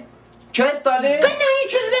տալի։ Չես տալի։ Գնա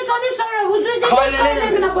ինչ ուզում ես անես արա, ուզում ես քայլել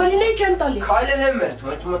եմ գնա, քայլել չեմ տալի։ Քայլել եմ մեր,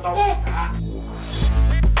 դու մտա։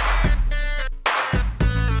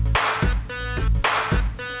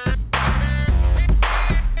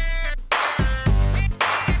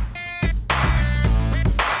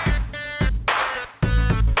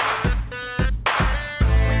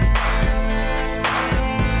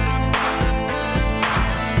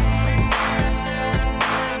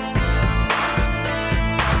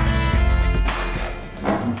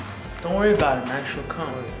 Don't worry about it, man. She'll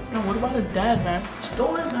come. No, what about her dad, man? Just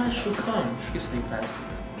don't worry, man. She'll come. She can sleep past it.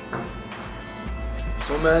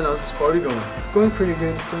 So, man, how's this party going? Going pretty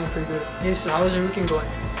good. Going pretty good. Hey, so how is your weekend going?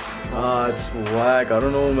 It's whack. I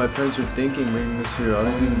don't know what my parents are thinking making this year. I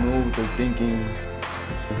don't even know what they're thinking.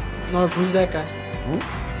 No, who's that guy? Who?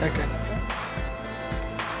 That guy.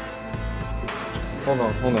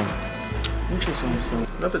 Hold on. Ինչ ես ուսնում։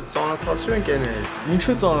 Նա ծանոթացրու ենք էնի։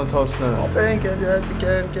 Ինչու ծանոթացնել։ Ապեր ենք էլի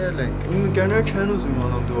կերել ենք։ Իմ ընկերները չեն ուզում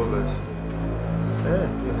իմանալ դու ով ես։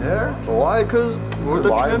 Հեր? Why? Because we're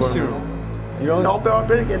the չեմ սիրում։ Իրանք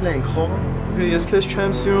ապեր եկել ենք, ხო։ Ես քեզ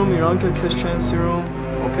չեմ սիրում, իրանք էլ քեզ չեն սիրում։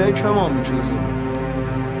 Okay, չեմ ամիջ ուզում։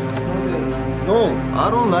 No,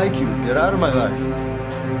 I don't like you. Get out of my life.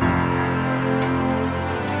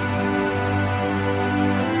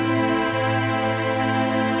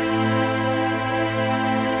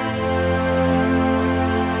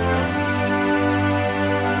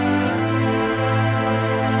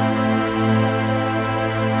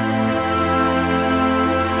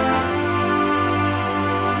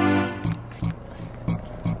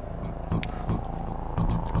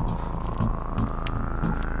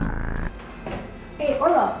 Hey,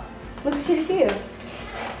 Orbel. Luke's here to see you.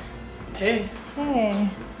 Hey. Hey.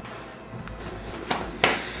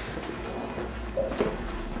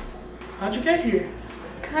 How'd you get here?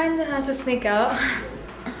 Kinda had to sneak out.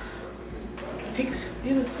 Take a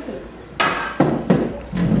sit.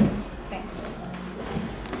 Thanks.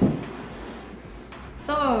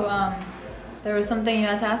 So, there was something you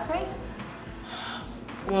had to ask me?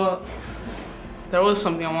 Well, there was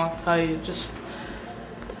something I want to tell you. Just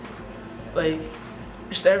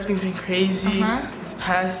everything's been crazy. This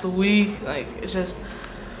past week, it's just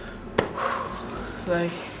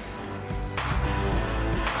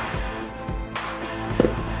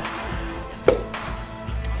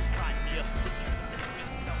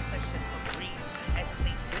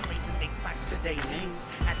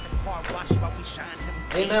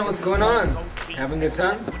Hey man, what's going on? Having a good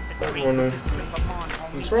time?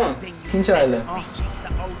 What's wrong?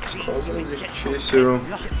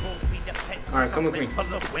 Alright, come with me.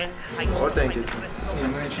 Oh, thank you. Yeah,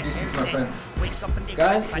 I'm gonna introduce you to my friends.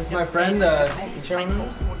 Guys, this is my friend,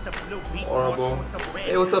 Arabo.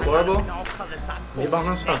 Hey, what's up, Arabo?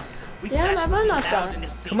 Yeah,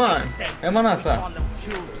 Narbeh. Come on, Emanasa.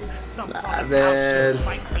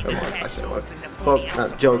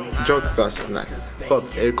 Joke կասեմ, Խոբ,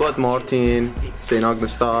 երկու հատ մարդին, սենակ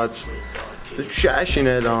նստած, շաշին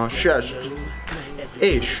էլ, շաշ,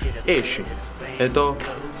 էշ, հետո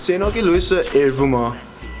սենակի լույսը երվում է,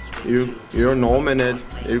 իրոր նոմ են էլ,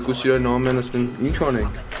 երկուս իրոր նոմ են, ասում են, ինչ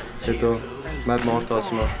անենք, հետո մատ մարդ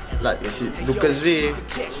ասում է, լայք, դու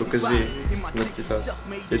կզվի, նստիցած,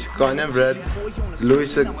 ես կանեմ վրետ,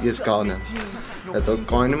 լույսը ես կանեմ, հետո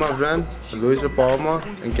կանեմ վրեն, լույսը պարում է,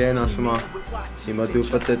 ընկերն ասում է, հիմա դու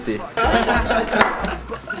պտետի։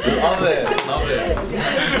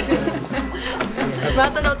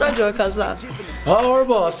 Մատը նոտոր ջոք ասա։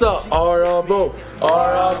 Arabo, ասա, Arabo,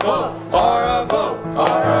 Arabo, Arabo,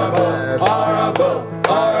 Arabo,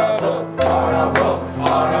 Arabo, Arabo,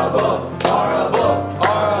 Arabo, Arabo, Arabo,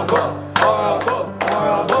 Arabo, Arabo,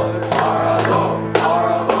 Arabo, Arabo,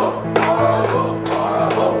 Arabo, Arabo,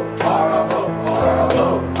 Arabo, Arabo,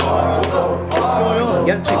 Arabo. What's going on?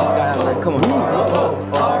 You gotta check this guy out, man. Come on.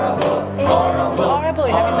 Arabo,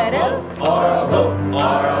 you haven't met him?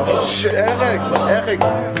 Eric,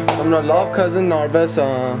 I'm my love cousin Narbeh.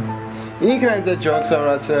 Ինքն է այդ jokes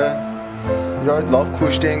ավրացը։ Իրար լավ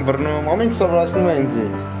քուշտ ենք բռնում, ամեն սովորացնում է ինձ։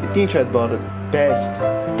 Իտ ինչ այդ բառը։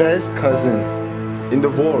 Best cousin in the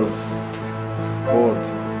world.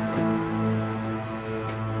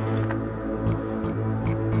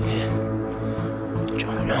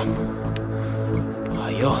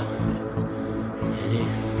 Ayo.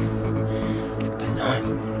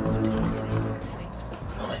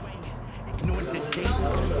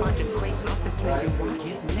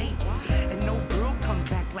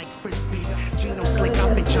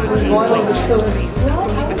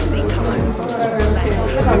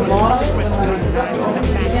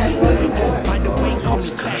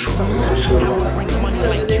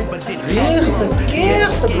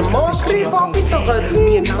 Մաքրի պապի տղա,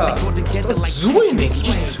 ինչա։ Զու եմ եք,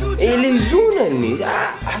 էլի զուն են մի։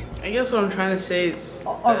 I guess what I'm trying to say is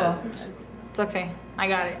It's okay. I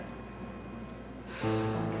got it.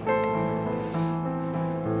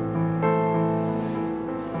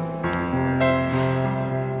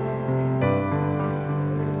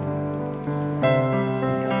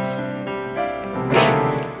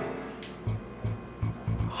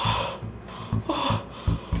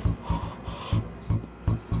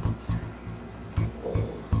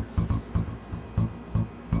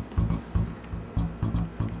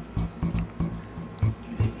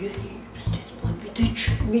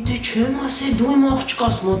 Միթե չեմ ասել դու իմ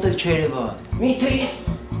աղջկաս մոտել չերևաս, միթե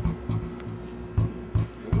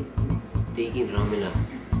Տեգին Ռամելա,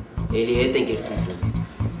 էլի հետ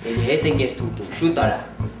ենք երթումտում, շուտ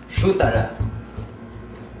արա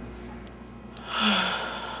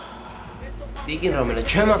Տեգին Ռամելա,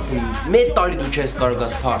 չեմ ասեմ, մեծ տարի դու չես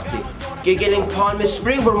կարգաս պարդի Եկել ենք Palm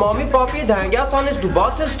Spring, որ մամի պապի հետ հանգյատ անես, դու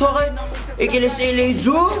բաց ես թողել Եկել ես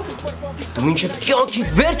էլեիզու Դու մինչև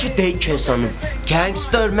կյանքիդ վերջը դեյտ չես անում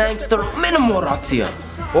Գանգստեր, մանգստեր, մենը մորացի է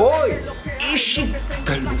Ոյ, իշի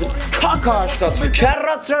կակա աշկացրու,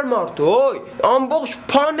 չերացրար մարդու, ոյ Ամբողջ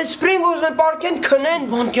Palm Spring ուզում են պարքեն քնեն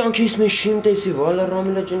Ման կյանքիս մեջ շիմ տեսի, վալա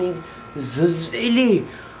Ռամելա ջնի զզվելի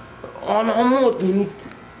Անամոտ,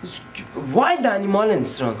 wild animal են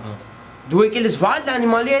սրանք հա Դու եկել ես wild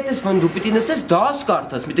animal-ի հետ ես, բան դու պիտի նստես դաս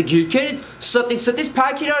կարդաս, միտը գիրքերիդ ստից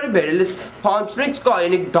փակ իրարի բերել ես Palm Springs կա,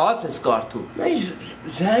 ենիք դաս ես կարդում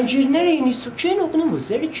Զանջիրները ինիսու չեն օգնում,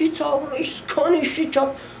 վզերի չի ծաղում, ինչ սկան իշի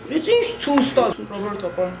չապ, ինչ ծուս տաս Robert,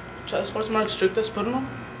 ապա, չես խոսում արք strict ես բրնում?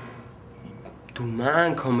 Դու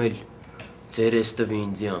mənք համել ձեր ես տվի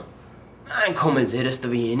ինձի հան Mənք համել ձեր ես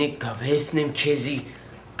տվի, ենիք գավերսնեմ քեզի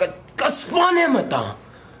Կասպանեմ ըտա,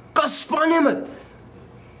 կասպանեմ ըտ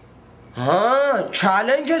Հա,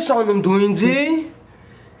 challenge ես անում դու ինձի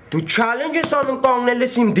Դու challenge ես անում կանգնել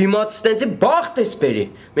ես իմ դիմաց ստենցի բախտ ես բերի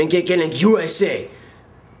Մենք եկել ենք USA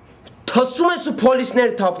Թսում ես ու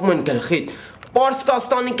պոլիսները թապում են գլխիդ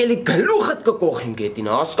Պարսկաստանի կելի գլուխդ կկողիմ գետին,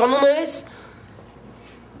 հասկանում ես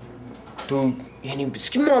Դու, ենի,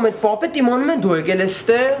 իսկի մամետ պապետ իմանում են դու եկել ես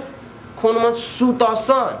ստեղ Քոնոման սուտ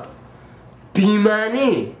ասան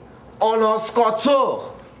Բիմանի,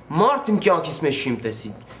 անհասկացող Մարդ իմ կյանքիս մեջ շիմ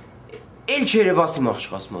տեսի Էլ չերևաս իմ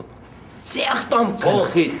աղջկաս մոտ Ձեղտամ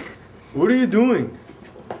գլխիդ What are you doing?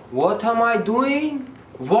 What am I doing?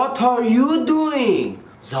 What are you doing?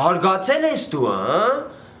 Զարգացել ես դու, հա?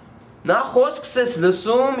 Նա խոսքս ես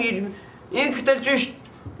լսում, ինքդ էլ ճիշտ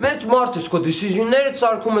մեծ մարդ ես, քո decision-ները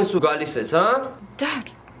ծարկում ես ու գալիս ես, հա?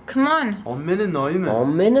 Dad, come on. Ամենը նայում են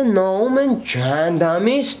Ամենը նայում են,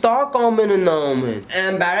 ջանդամից տակ ամենը նայում են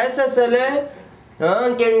Embarrass ես էլ է, հա,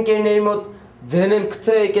 ընկերների մոտ ձեն եմ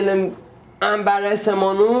կծե եկել եմ Embarrass եմ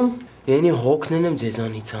անում Ենի հոգնել եմ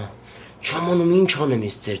ձեզանից հա Չեմ անում ինչ անեմ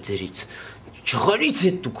ես ձերից Ջղարից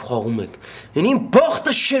հետ դուք խաղում եք Ենի իմ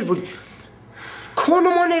բախտս չէր որ Քո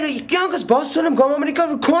նմաները կյանքս բացել եմ գամ Ամերիկա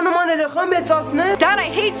որ քո նմաները խա մեծացնեմ Dad, I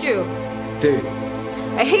hate you. Դե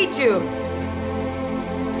I hate you.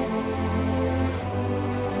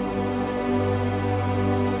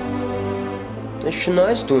 Տես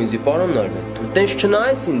չնայես դու ինձի պարոն Նարբե Դու տես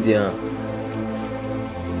չնայես ինձի հա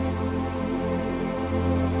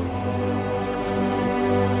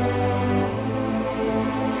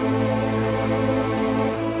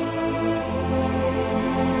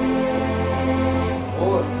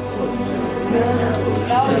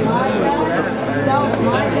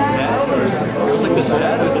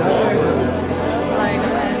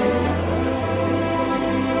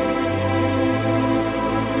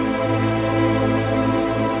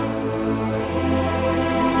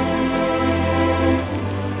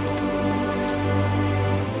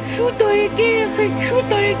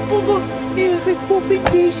Շուտ արեք բաբա, երեխեք պապետ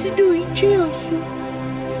դեյսին ու ինչ է ասում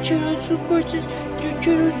Ինչ էր ասում, կարծես,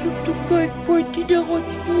 չէր ասում դու կայք պայտի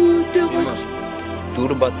դեղաց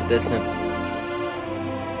Դուրը բացի տեսնեմ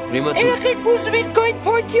Ռիմա դու Երեխեք ուզում են կայք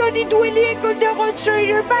պայտի անի դու էլի եկել դեղացրա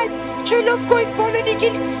իրար բան Չելով կայք բանան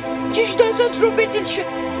եկել ճիշտ ասած Ռոբերտ էլ չէ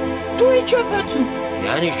Դուրը չա բացում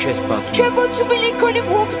Յանի չես բացում Չա բացում էլ եկան եմ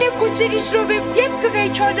հոգնեմ խոցերիս ռովեմ Եվ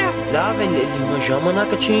կվեչանա Լավ էլ հիմա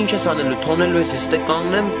ժամանակը չի ինչ ես անելու թոնելու ես ստե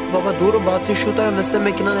կանգնեմ բաբա դուրը բացի շուտ արա նստեմ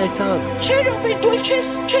մեքենան երթանք Չէ Ռոբերտ դու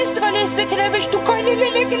չես տվել ես մեքենայի մեջ դու քայլել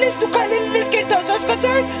էլ եկել ես դու քայլել էլ կերտաս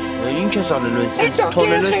հասկացար Ինչ ես անելու ես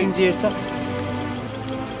թոնելու ես ինձ երթանք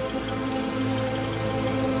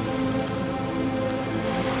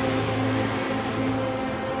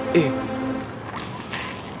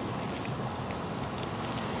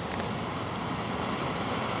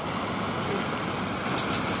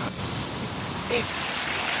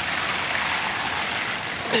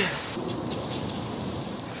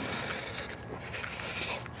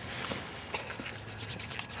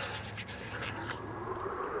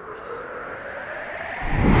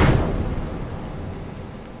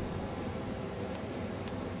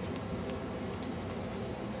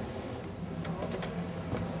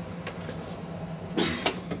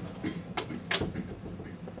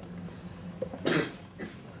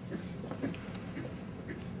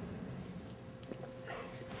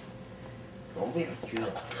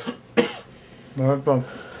Նարբա,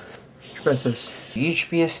 ինչպես ես։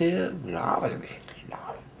 Ինչպես եմ, լավ եմ,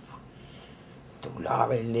 լավ։ Դու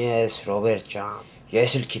լավ ես, Ռոբերտ ջան,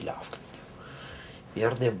 ես էլ քիչ լավ կնեմ։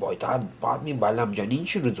 Միառնեմ բայդ, պատմի բալամ ջան, ինչ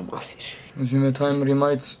ուզում ասիր։ Ուզում եմ թայմ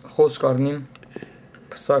Ռիմայից խոսք առնիմ,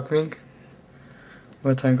 փսակվենք,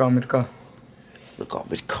 մթանք Ամերիկա։ Մենք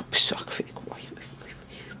Ամերիկա փսակվենք, վայ։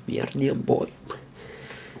 Միառնեմ բայ։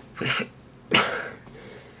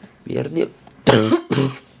 Միառնեմ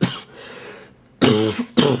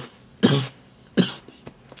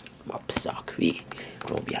Մապսակվի,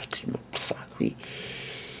 Ռոբերտ, մապսակվի,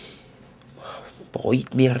 բոյդ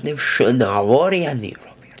միառնեմ շնավոր յանի,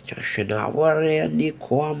 Ռոբերտ ջան, շնավոր յանի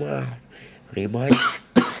քո համար, Ռիմայ,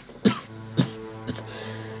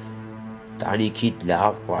 տանիքիդ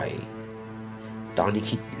լավ բայ,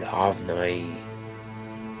 տանիքիդ լավ նայ,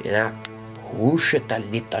 ենա հուշը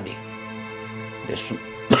տալնի տանի, լեսու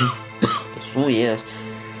ես,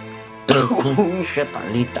 հուշը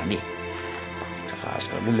տալնի տանի,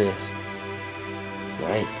 հասկանում ես,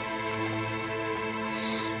 վայ,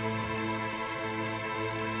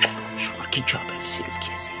 շարքի չապ եմ սիրում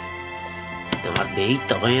քեզի, Նարբեի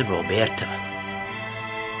տղեն Ռոբերտը,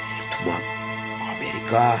 երդում եմ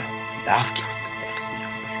Ամերիկա լավ կյանք կստեղծի,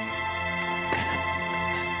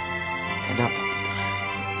 գնա բոյ,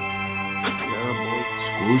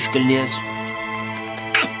 զգուշ կլնես,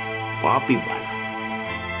 պապի բալա,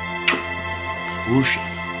 զգուշ է,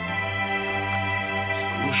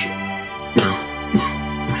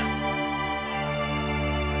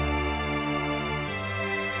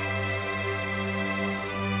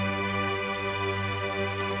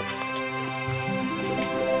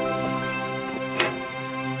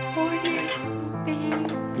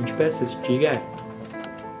 Ինչպես ես, ջիգար։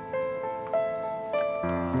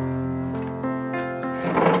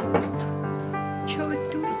 Չո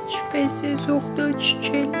դու ինչպես ես օգնաչ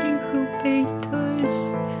չելի Ռոբերտս։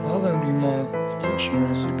 Լավ եմ Ռիմա։ Ինչի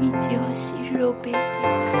ռոզուբիցի ասիր Ռոբերտ։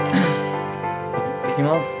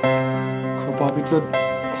 Հիմա քո պապիցը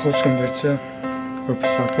խոսք եմ վերցրել, որ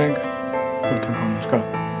փսակվենք, որ թենք Ամերիկա։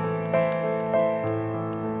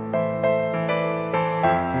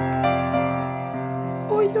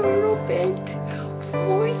 Օյ Ռոբերտ,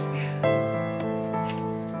 օյ։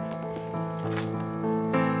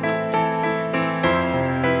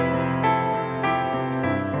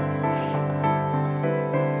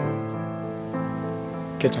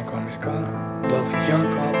 Կետրոնք Ամերիկա, լավ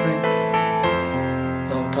կյանք ապրենք,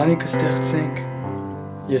 լավ տանիք ստեղծենք,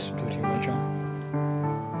 ես ու դու Ռիմա ջան,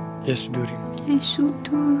 ես ու դու Ռիմա։ Ես ու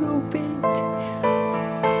դու Ռոբերտ։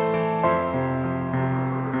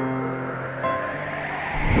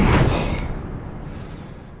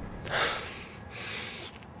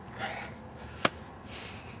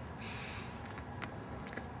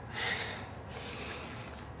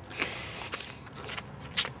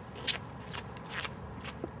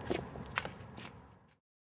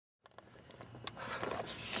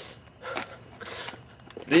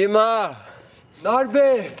 Rima,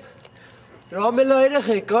 Narbeh, Ramela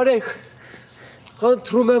երեխեք, արեք,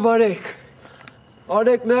 խնդրում եմ արեք,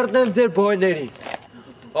 արեք մերնեմ ձեր բոյներին,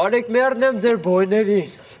 արեք մերնեմ ձեր բոյներին,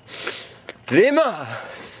 Rima,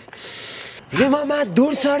 մա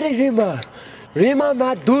դուրս արի Rima մա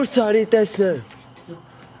դուրս արի տեսնեմ,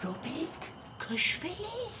 Ռոբերտ,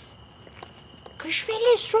 քշվել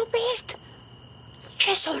ես Ռոբերտ,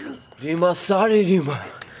 չես անում, Rima սարի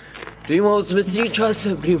Rima ուզում ես ինչ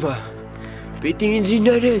ասեմ Rima, պիտի ինձի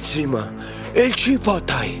ներեց Rima, էլ չի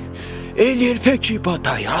պատահի, էլ երբեք չի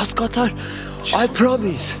պատահի, հասկացար, I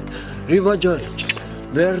promise, Rima ջան,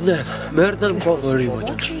 մերնեմ կողը Rima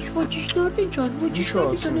ջան, ոչինչ Նարբե ջան,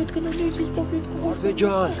 այդ գնալերից ես պապիկ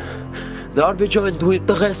Նարբե ջան, դու իմ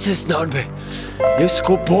տղես ես Նարբե, ես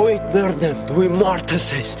քո բոյդ մերնեմ, դու իմ մարդս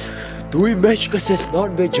ես, դու իմ մեջքս ես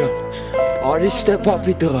Նարբե ջան, Արիստե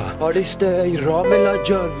պապի տղա, Արիստե Ռամելա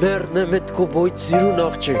ջան, մերնեմ էդ քո բոյդ սիրուն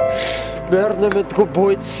աղջիկ, մերնեմ էդ քո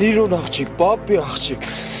բոյդ սիրուն աղջիկ, պապի աղջիկ,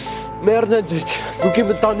 մերնեմ ձետ, դուք իմ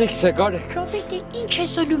ընտանիքս եք արեք։ Ռոբերտ, ինչ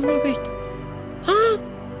ես անում Ռոբերտ, հա,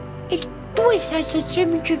 էլ դու ես այսացրել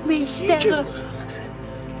մինչև մեր ստեղը։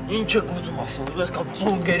 Ինչ եք ուզում ասում, ուզում ես կամ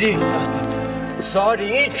ծոնգերի ես ասեմ, Sorry,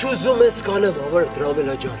 ինչ ուզում ես կանեմ համարդ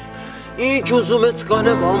Ռամելա ջան։ Ինչ ուզում ես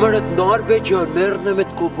կանեմ համարդ Նարբե ջան, մեռնեմ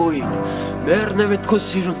այդ քո բոյիդ, մեռնեմ այդ քո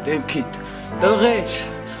սիրուն դեմքիդ։ Տղեր,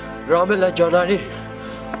 Ռամելա ջան, արի։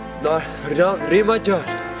 Ռիմա ջան,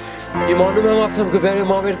 իմանում եմ ասեմ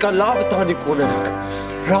կբերեմ Ամերիկա լավ տանիք ունենաք։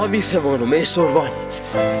 Ռամիս եմ անում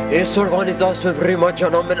այսօրվանից ասում եմ Ռիմա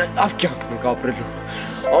ջան, ամենալավ կյանքն ենք ապրելու։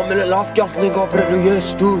 Ամենալավ կյանքն ենք ապրելու ես,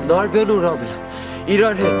 դու, Նարբեն ու Ռամելա։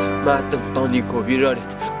 Իրար հետ, մատն տանիքով, իրար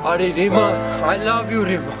հետ։ Արի Ռիմա, I love you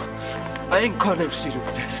Ռիմա։ Այնքան եմ սիրում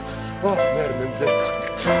ձեզ։ Ահ, մեռնեմ ձեզ։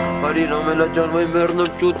 Արի Ռամելա ջան, ոյ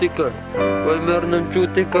մեռնեմ ճուտիկս, ոյ մեռնեմ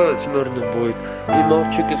ճուտիկս, մեռնեմ ոյ։ Իմ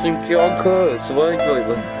աղջիկս իմ կյանքս, ոյ։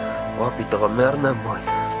 Ապի տղա, մեռնեմ ոյ։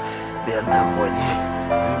 Մեռնեմ ոյ։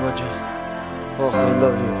 Ռիմա ջան, ահ, I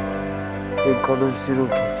love you։ Այնքան եմ սիրում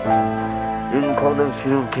քեզ։ Այնքան եմ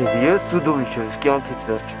սիրում քեզ, ես ու դու ինչ ես, կյանքից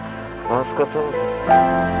վերջ։ Հասկացա։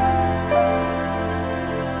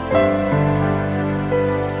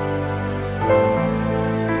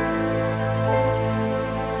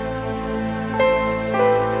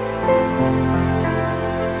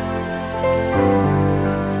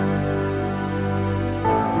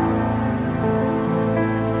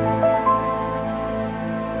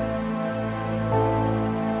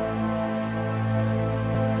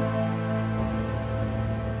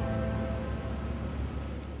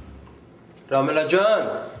 Ramela ջան,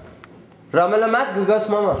 Ramela մատ գգաս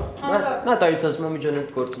մամա, մատ այց ասում եմ ջան այդ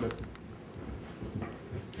գործում եմ։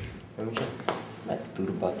 Մամա ջան, մատ դուր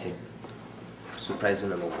բացի, սուրպրայզ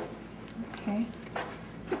ունեմ ով։ Okay.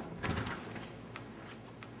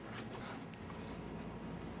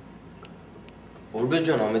 Orbel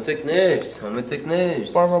ջան, ամեցեք ներս,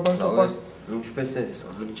 Բարբար։ Ինչպես ես,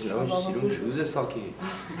 ամեն ինչ լավ է, սիրում ես, ուզես հակի։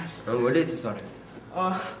 Ո՞ր ես արել։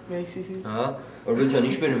 Մեքսիսից։ Ահա, Orbel ջան,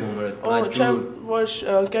 ինչ բերեմ համարդ։ Չեմ, ոչ,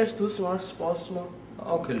 կերս դուս մար սպասում եմ։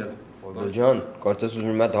 Okay, լավ։ Orbel ջան, կարծես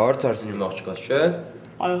ուզում եմ այդ հարց արսին իմ աղջկաս, չէ։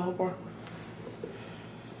 Այո, հապար։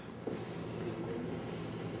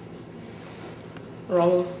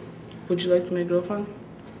 Ramela, would you like to make a girlfriend?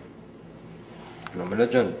 Ramela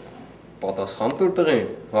ջան, պատասխան տուր տղին,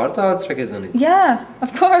 հարցը հարցրեք եզանից։ Yeah,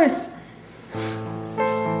 of course.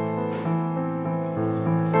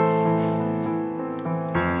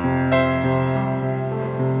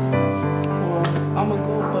 I'm gonna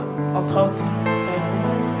go, but I'll talk to you.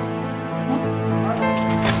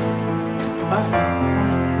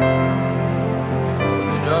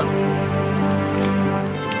 Okay, Ջան։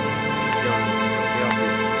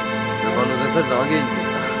 Նմանուզեցար զանգի ինձ։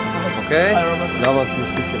 Okay? Լավ ասում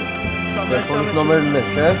ես քիչ։ Տելեֆոնի նոմերն ունես,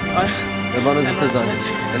 չէ՞։ Նմանուզեցար զանգի։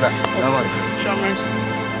 Հենա, լավ ասում։ Շամերս։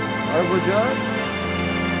 Արabo ջան։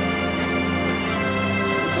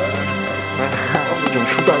 Ջան,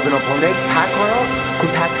 շուտ ագնապանեք, փակ արա,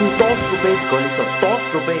 քութացին 10 ռուբեից գալիս է, 10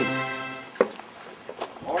 ռուբեից։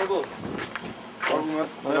 Arabo,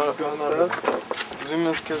 ուզում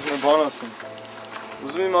ես քեզ մի բան ասեմ։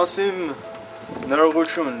 Ուզում եմ ասեմ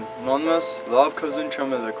ներողություն, իմանում ես լավ cousin չեմ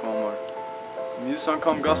ելեք քո համար։ Մյուս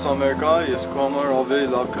անգամ գաս Ամերիկա, ես քո համար ավելի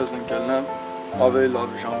լավ cousin կելնեմ, ավելի լավ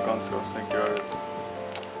ժամ կանցկացնենք իրար հետ։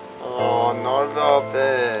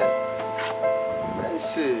 Narbeh.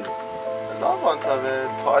 Messi. Լավ անցավ է,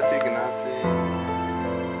 party գնացի։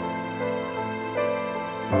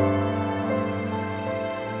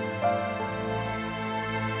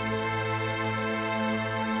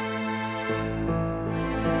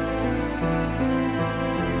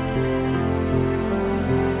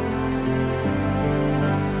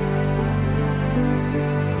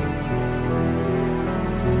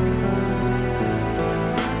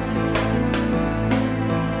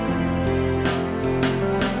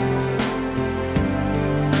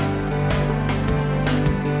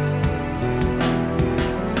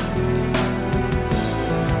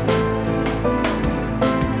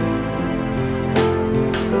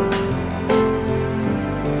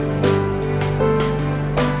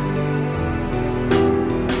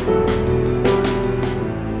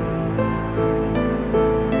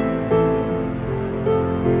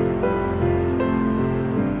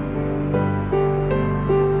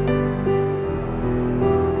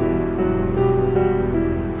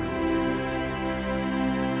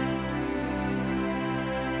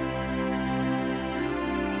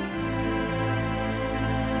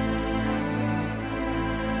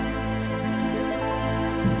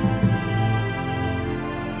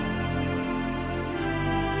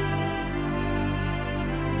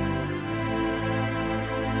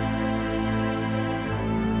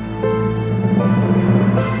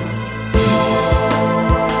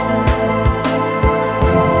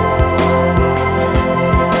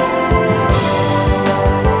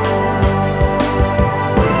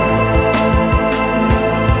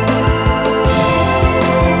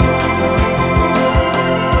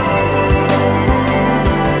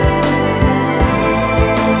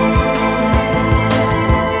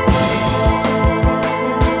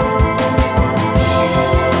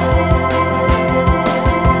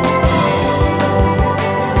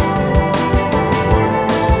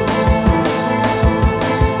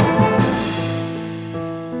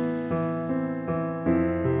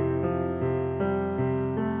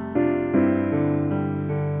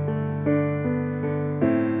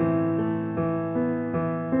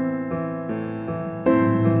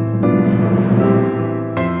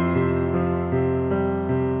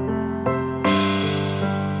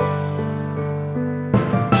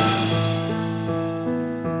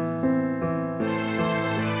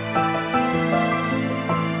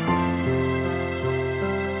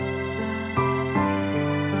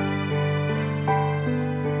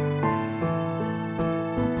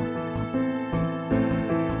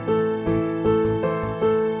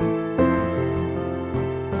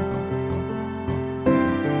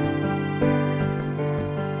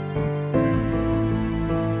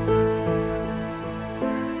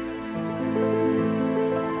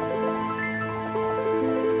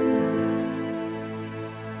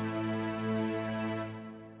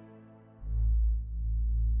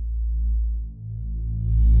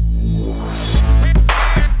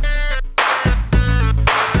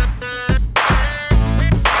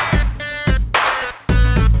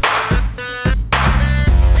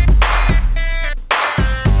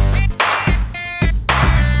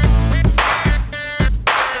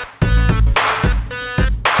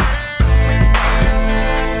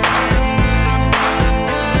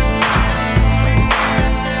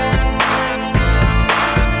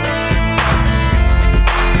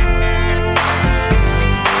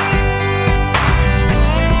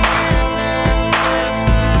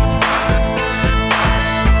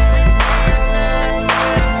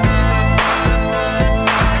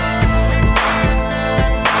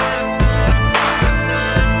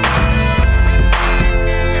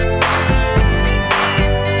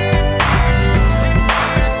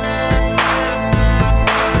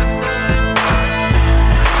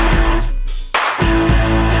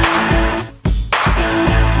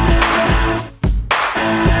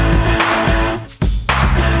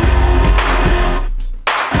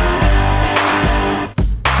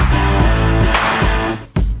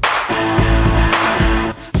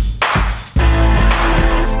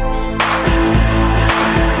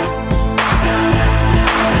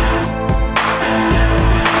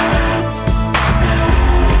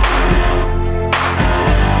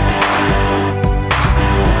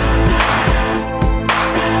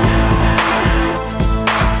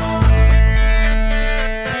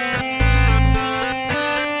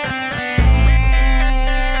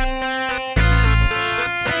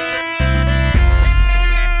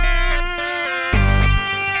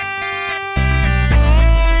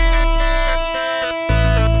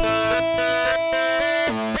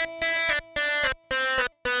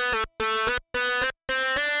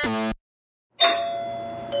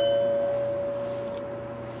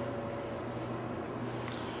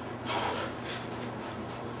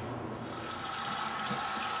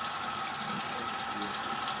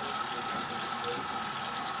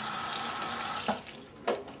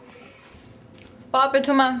 Papa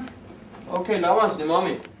to man. Okay, lավ անցնի,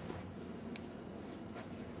 մամի։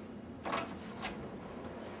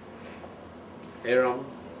 Hey, Ram.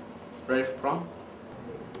 Ready for prom?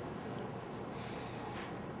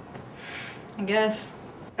 I guess.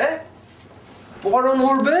 Պարոն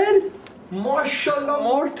Օրբել, մաշալլա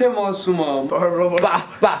մարդ եմ ասում եմ։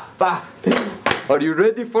 Bah. Are you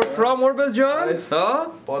ready for prom, Orbel John? Huh?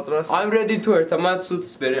 I'm ready to it. I'm at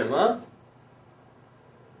suits berem, huh?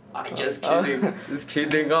 I'm just kidding. Just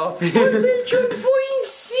kidding, huh? Orbel John, voin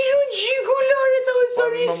siro jigulare ta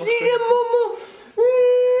sorry sire mama.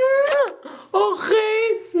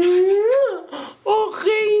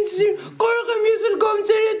 Okay, insir. Qaragam yesir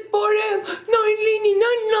gamzeret porem. Nine lini,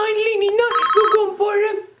 you gom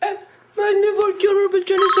porem. Man me vorkyon Orbel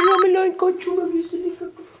John is Ramela in kachuma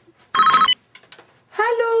yesir.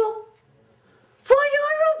 Hello. Vay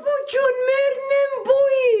Arabo John, mernem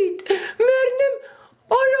boyit. Mernem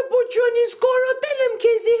Arabo John is korotelem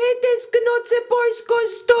kezi hetes gnotse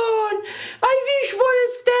Parskostan. I wish for a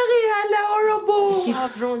steri hala Arabo.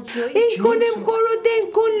 In konem koroten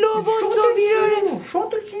kon lovon sovirare.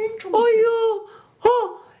 Ayo. Ha.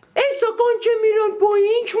 Esa konche miran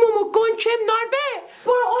boyinch mama konchem Narbeh.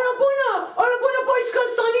 Arabona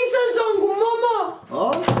Parskostanitsa zangu mama.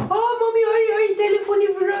 Mami ari telefoni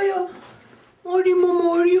vraya. Ari mama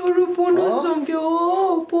ari Arabona zangu.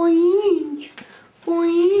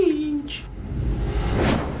 Boyinch.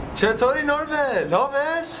 چطوری ناربه؟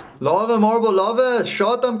 لاوس؟ لاو ماربو لاوس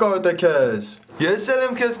شادم کارته کس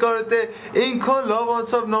یسلم کس کارته این کن لاو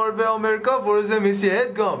آنصاب ناربه آمریکا ورزه میسی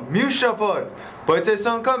هدگام میوشا پاد باید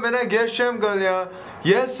ایسان کن بنا گشم گلیا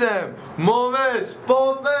یسم مامس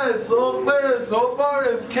پاپس اوپس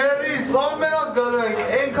اوپارس کری سامناس گلوینگ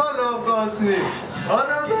این کن لاو کاسنی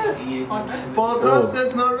ناربه؟ پادراست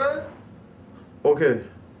است ناربه؟ اوکی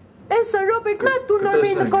Esa Robert Matt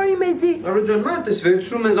Narbeh նկարի մեզի։ Արո ջան, մատ էս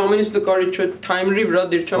վերցրում ես ամենից նկարի չէ թայմերի վրա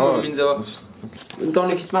դեր չեմ անում ինձ ավա։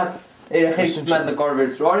 Ընտանիքից մատ երեխեքից մատ նկար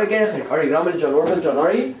վերցրու։ Արեք երեխեք, արեք Ռամել ջան, Օրբել ջան,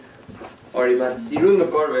 արի։ Արի մատ սիրուն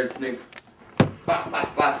նկար վերցնենք։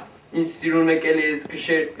 Պա։ Ինչ սիրուն եք էլի ես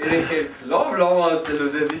քշեր երեխեք։ Լավ անցնելու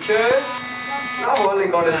ձեզի չէ։ Լավ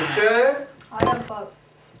ալեք արեցի չէ։ Այո, պապ։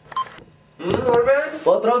 Օրբել։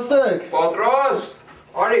 Պատրաստ եք։ Պատրաստ։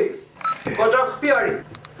 Արի։ Կոճախպի արի։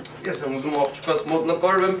 Ես եմ ուզում աղջկաս մոտ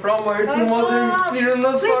նկարվեմ պրամա երկու մազերի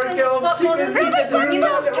սիրունը սարկե աղջիկս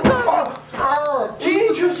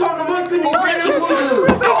Ինչ ես անում այդ կնի տելեֆոնը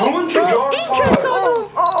Ինչ ես անում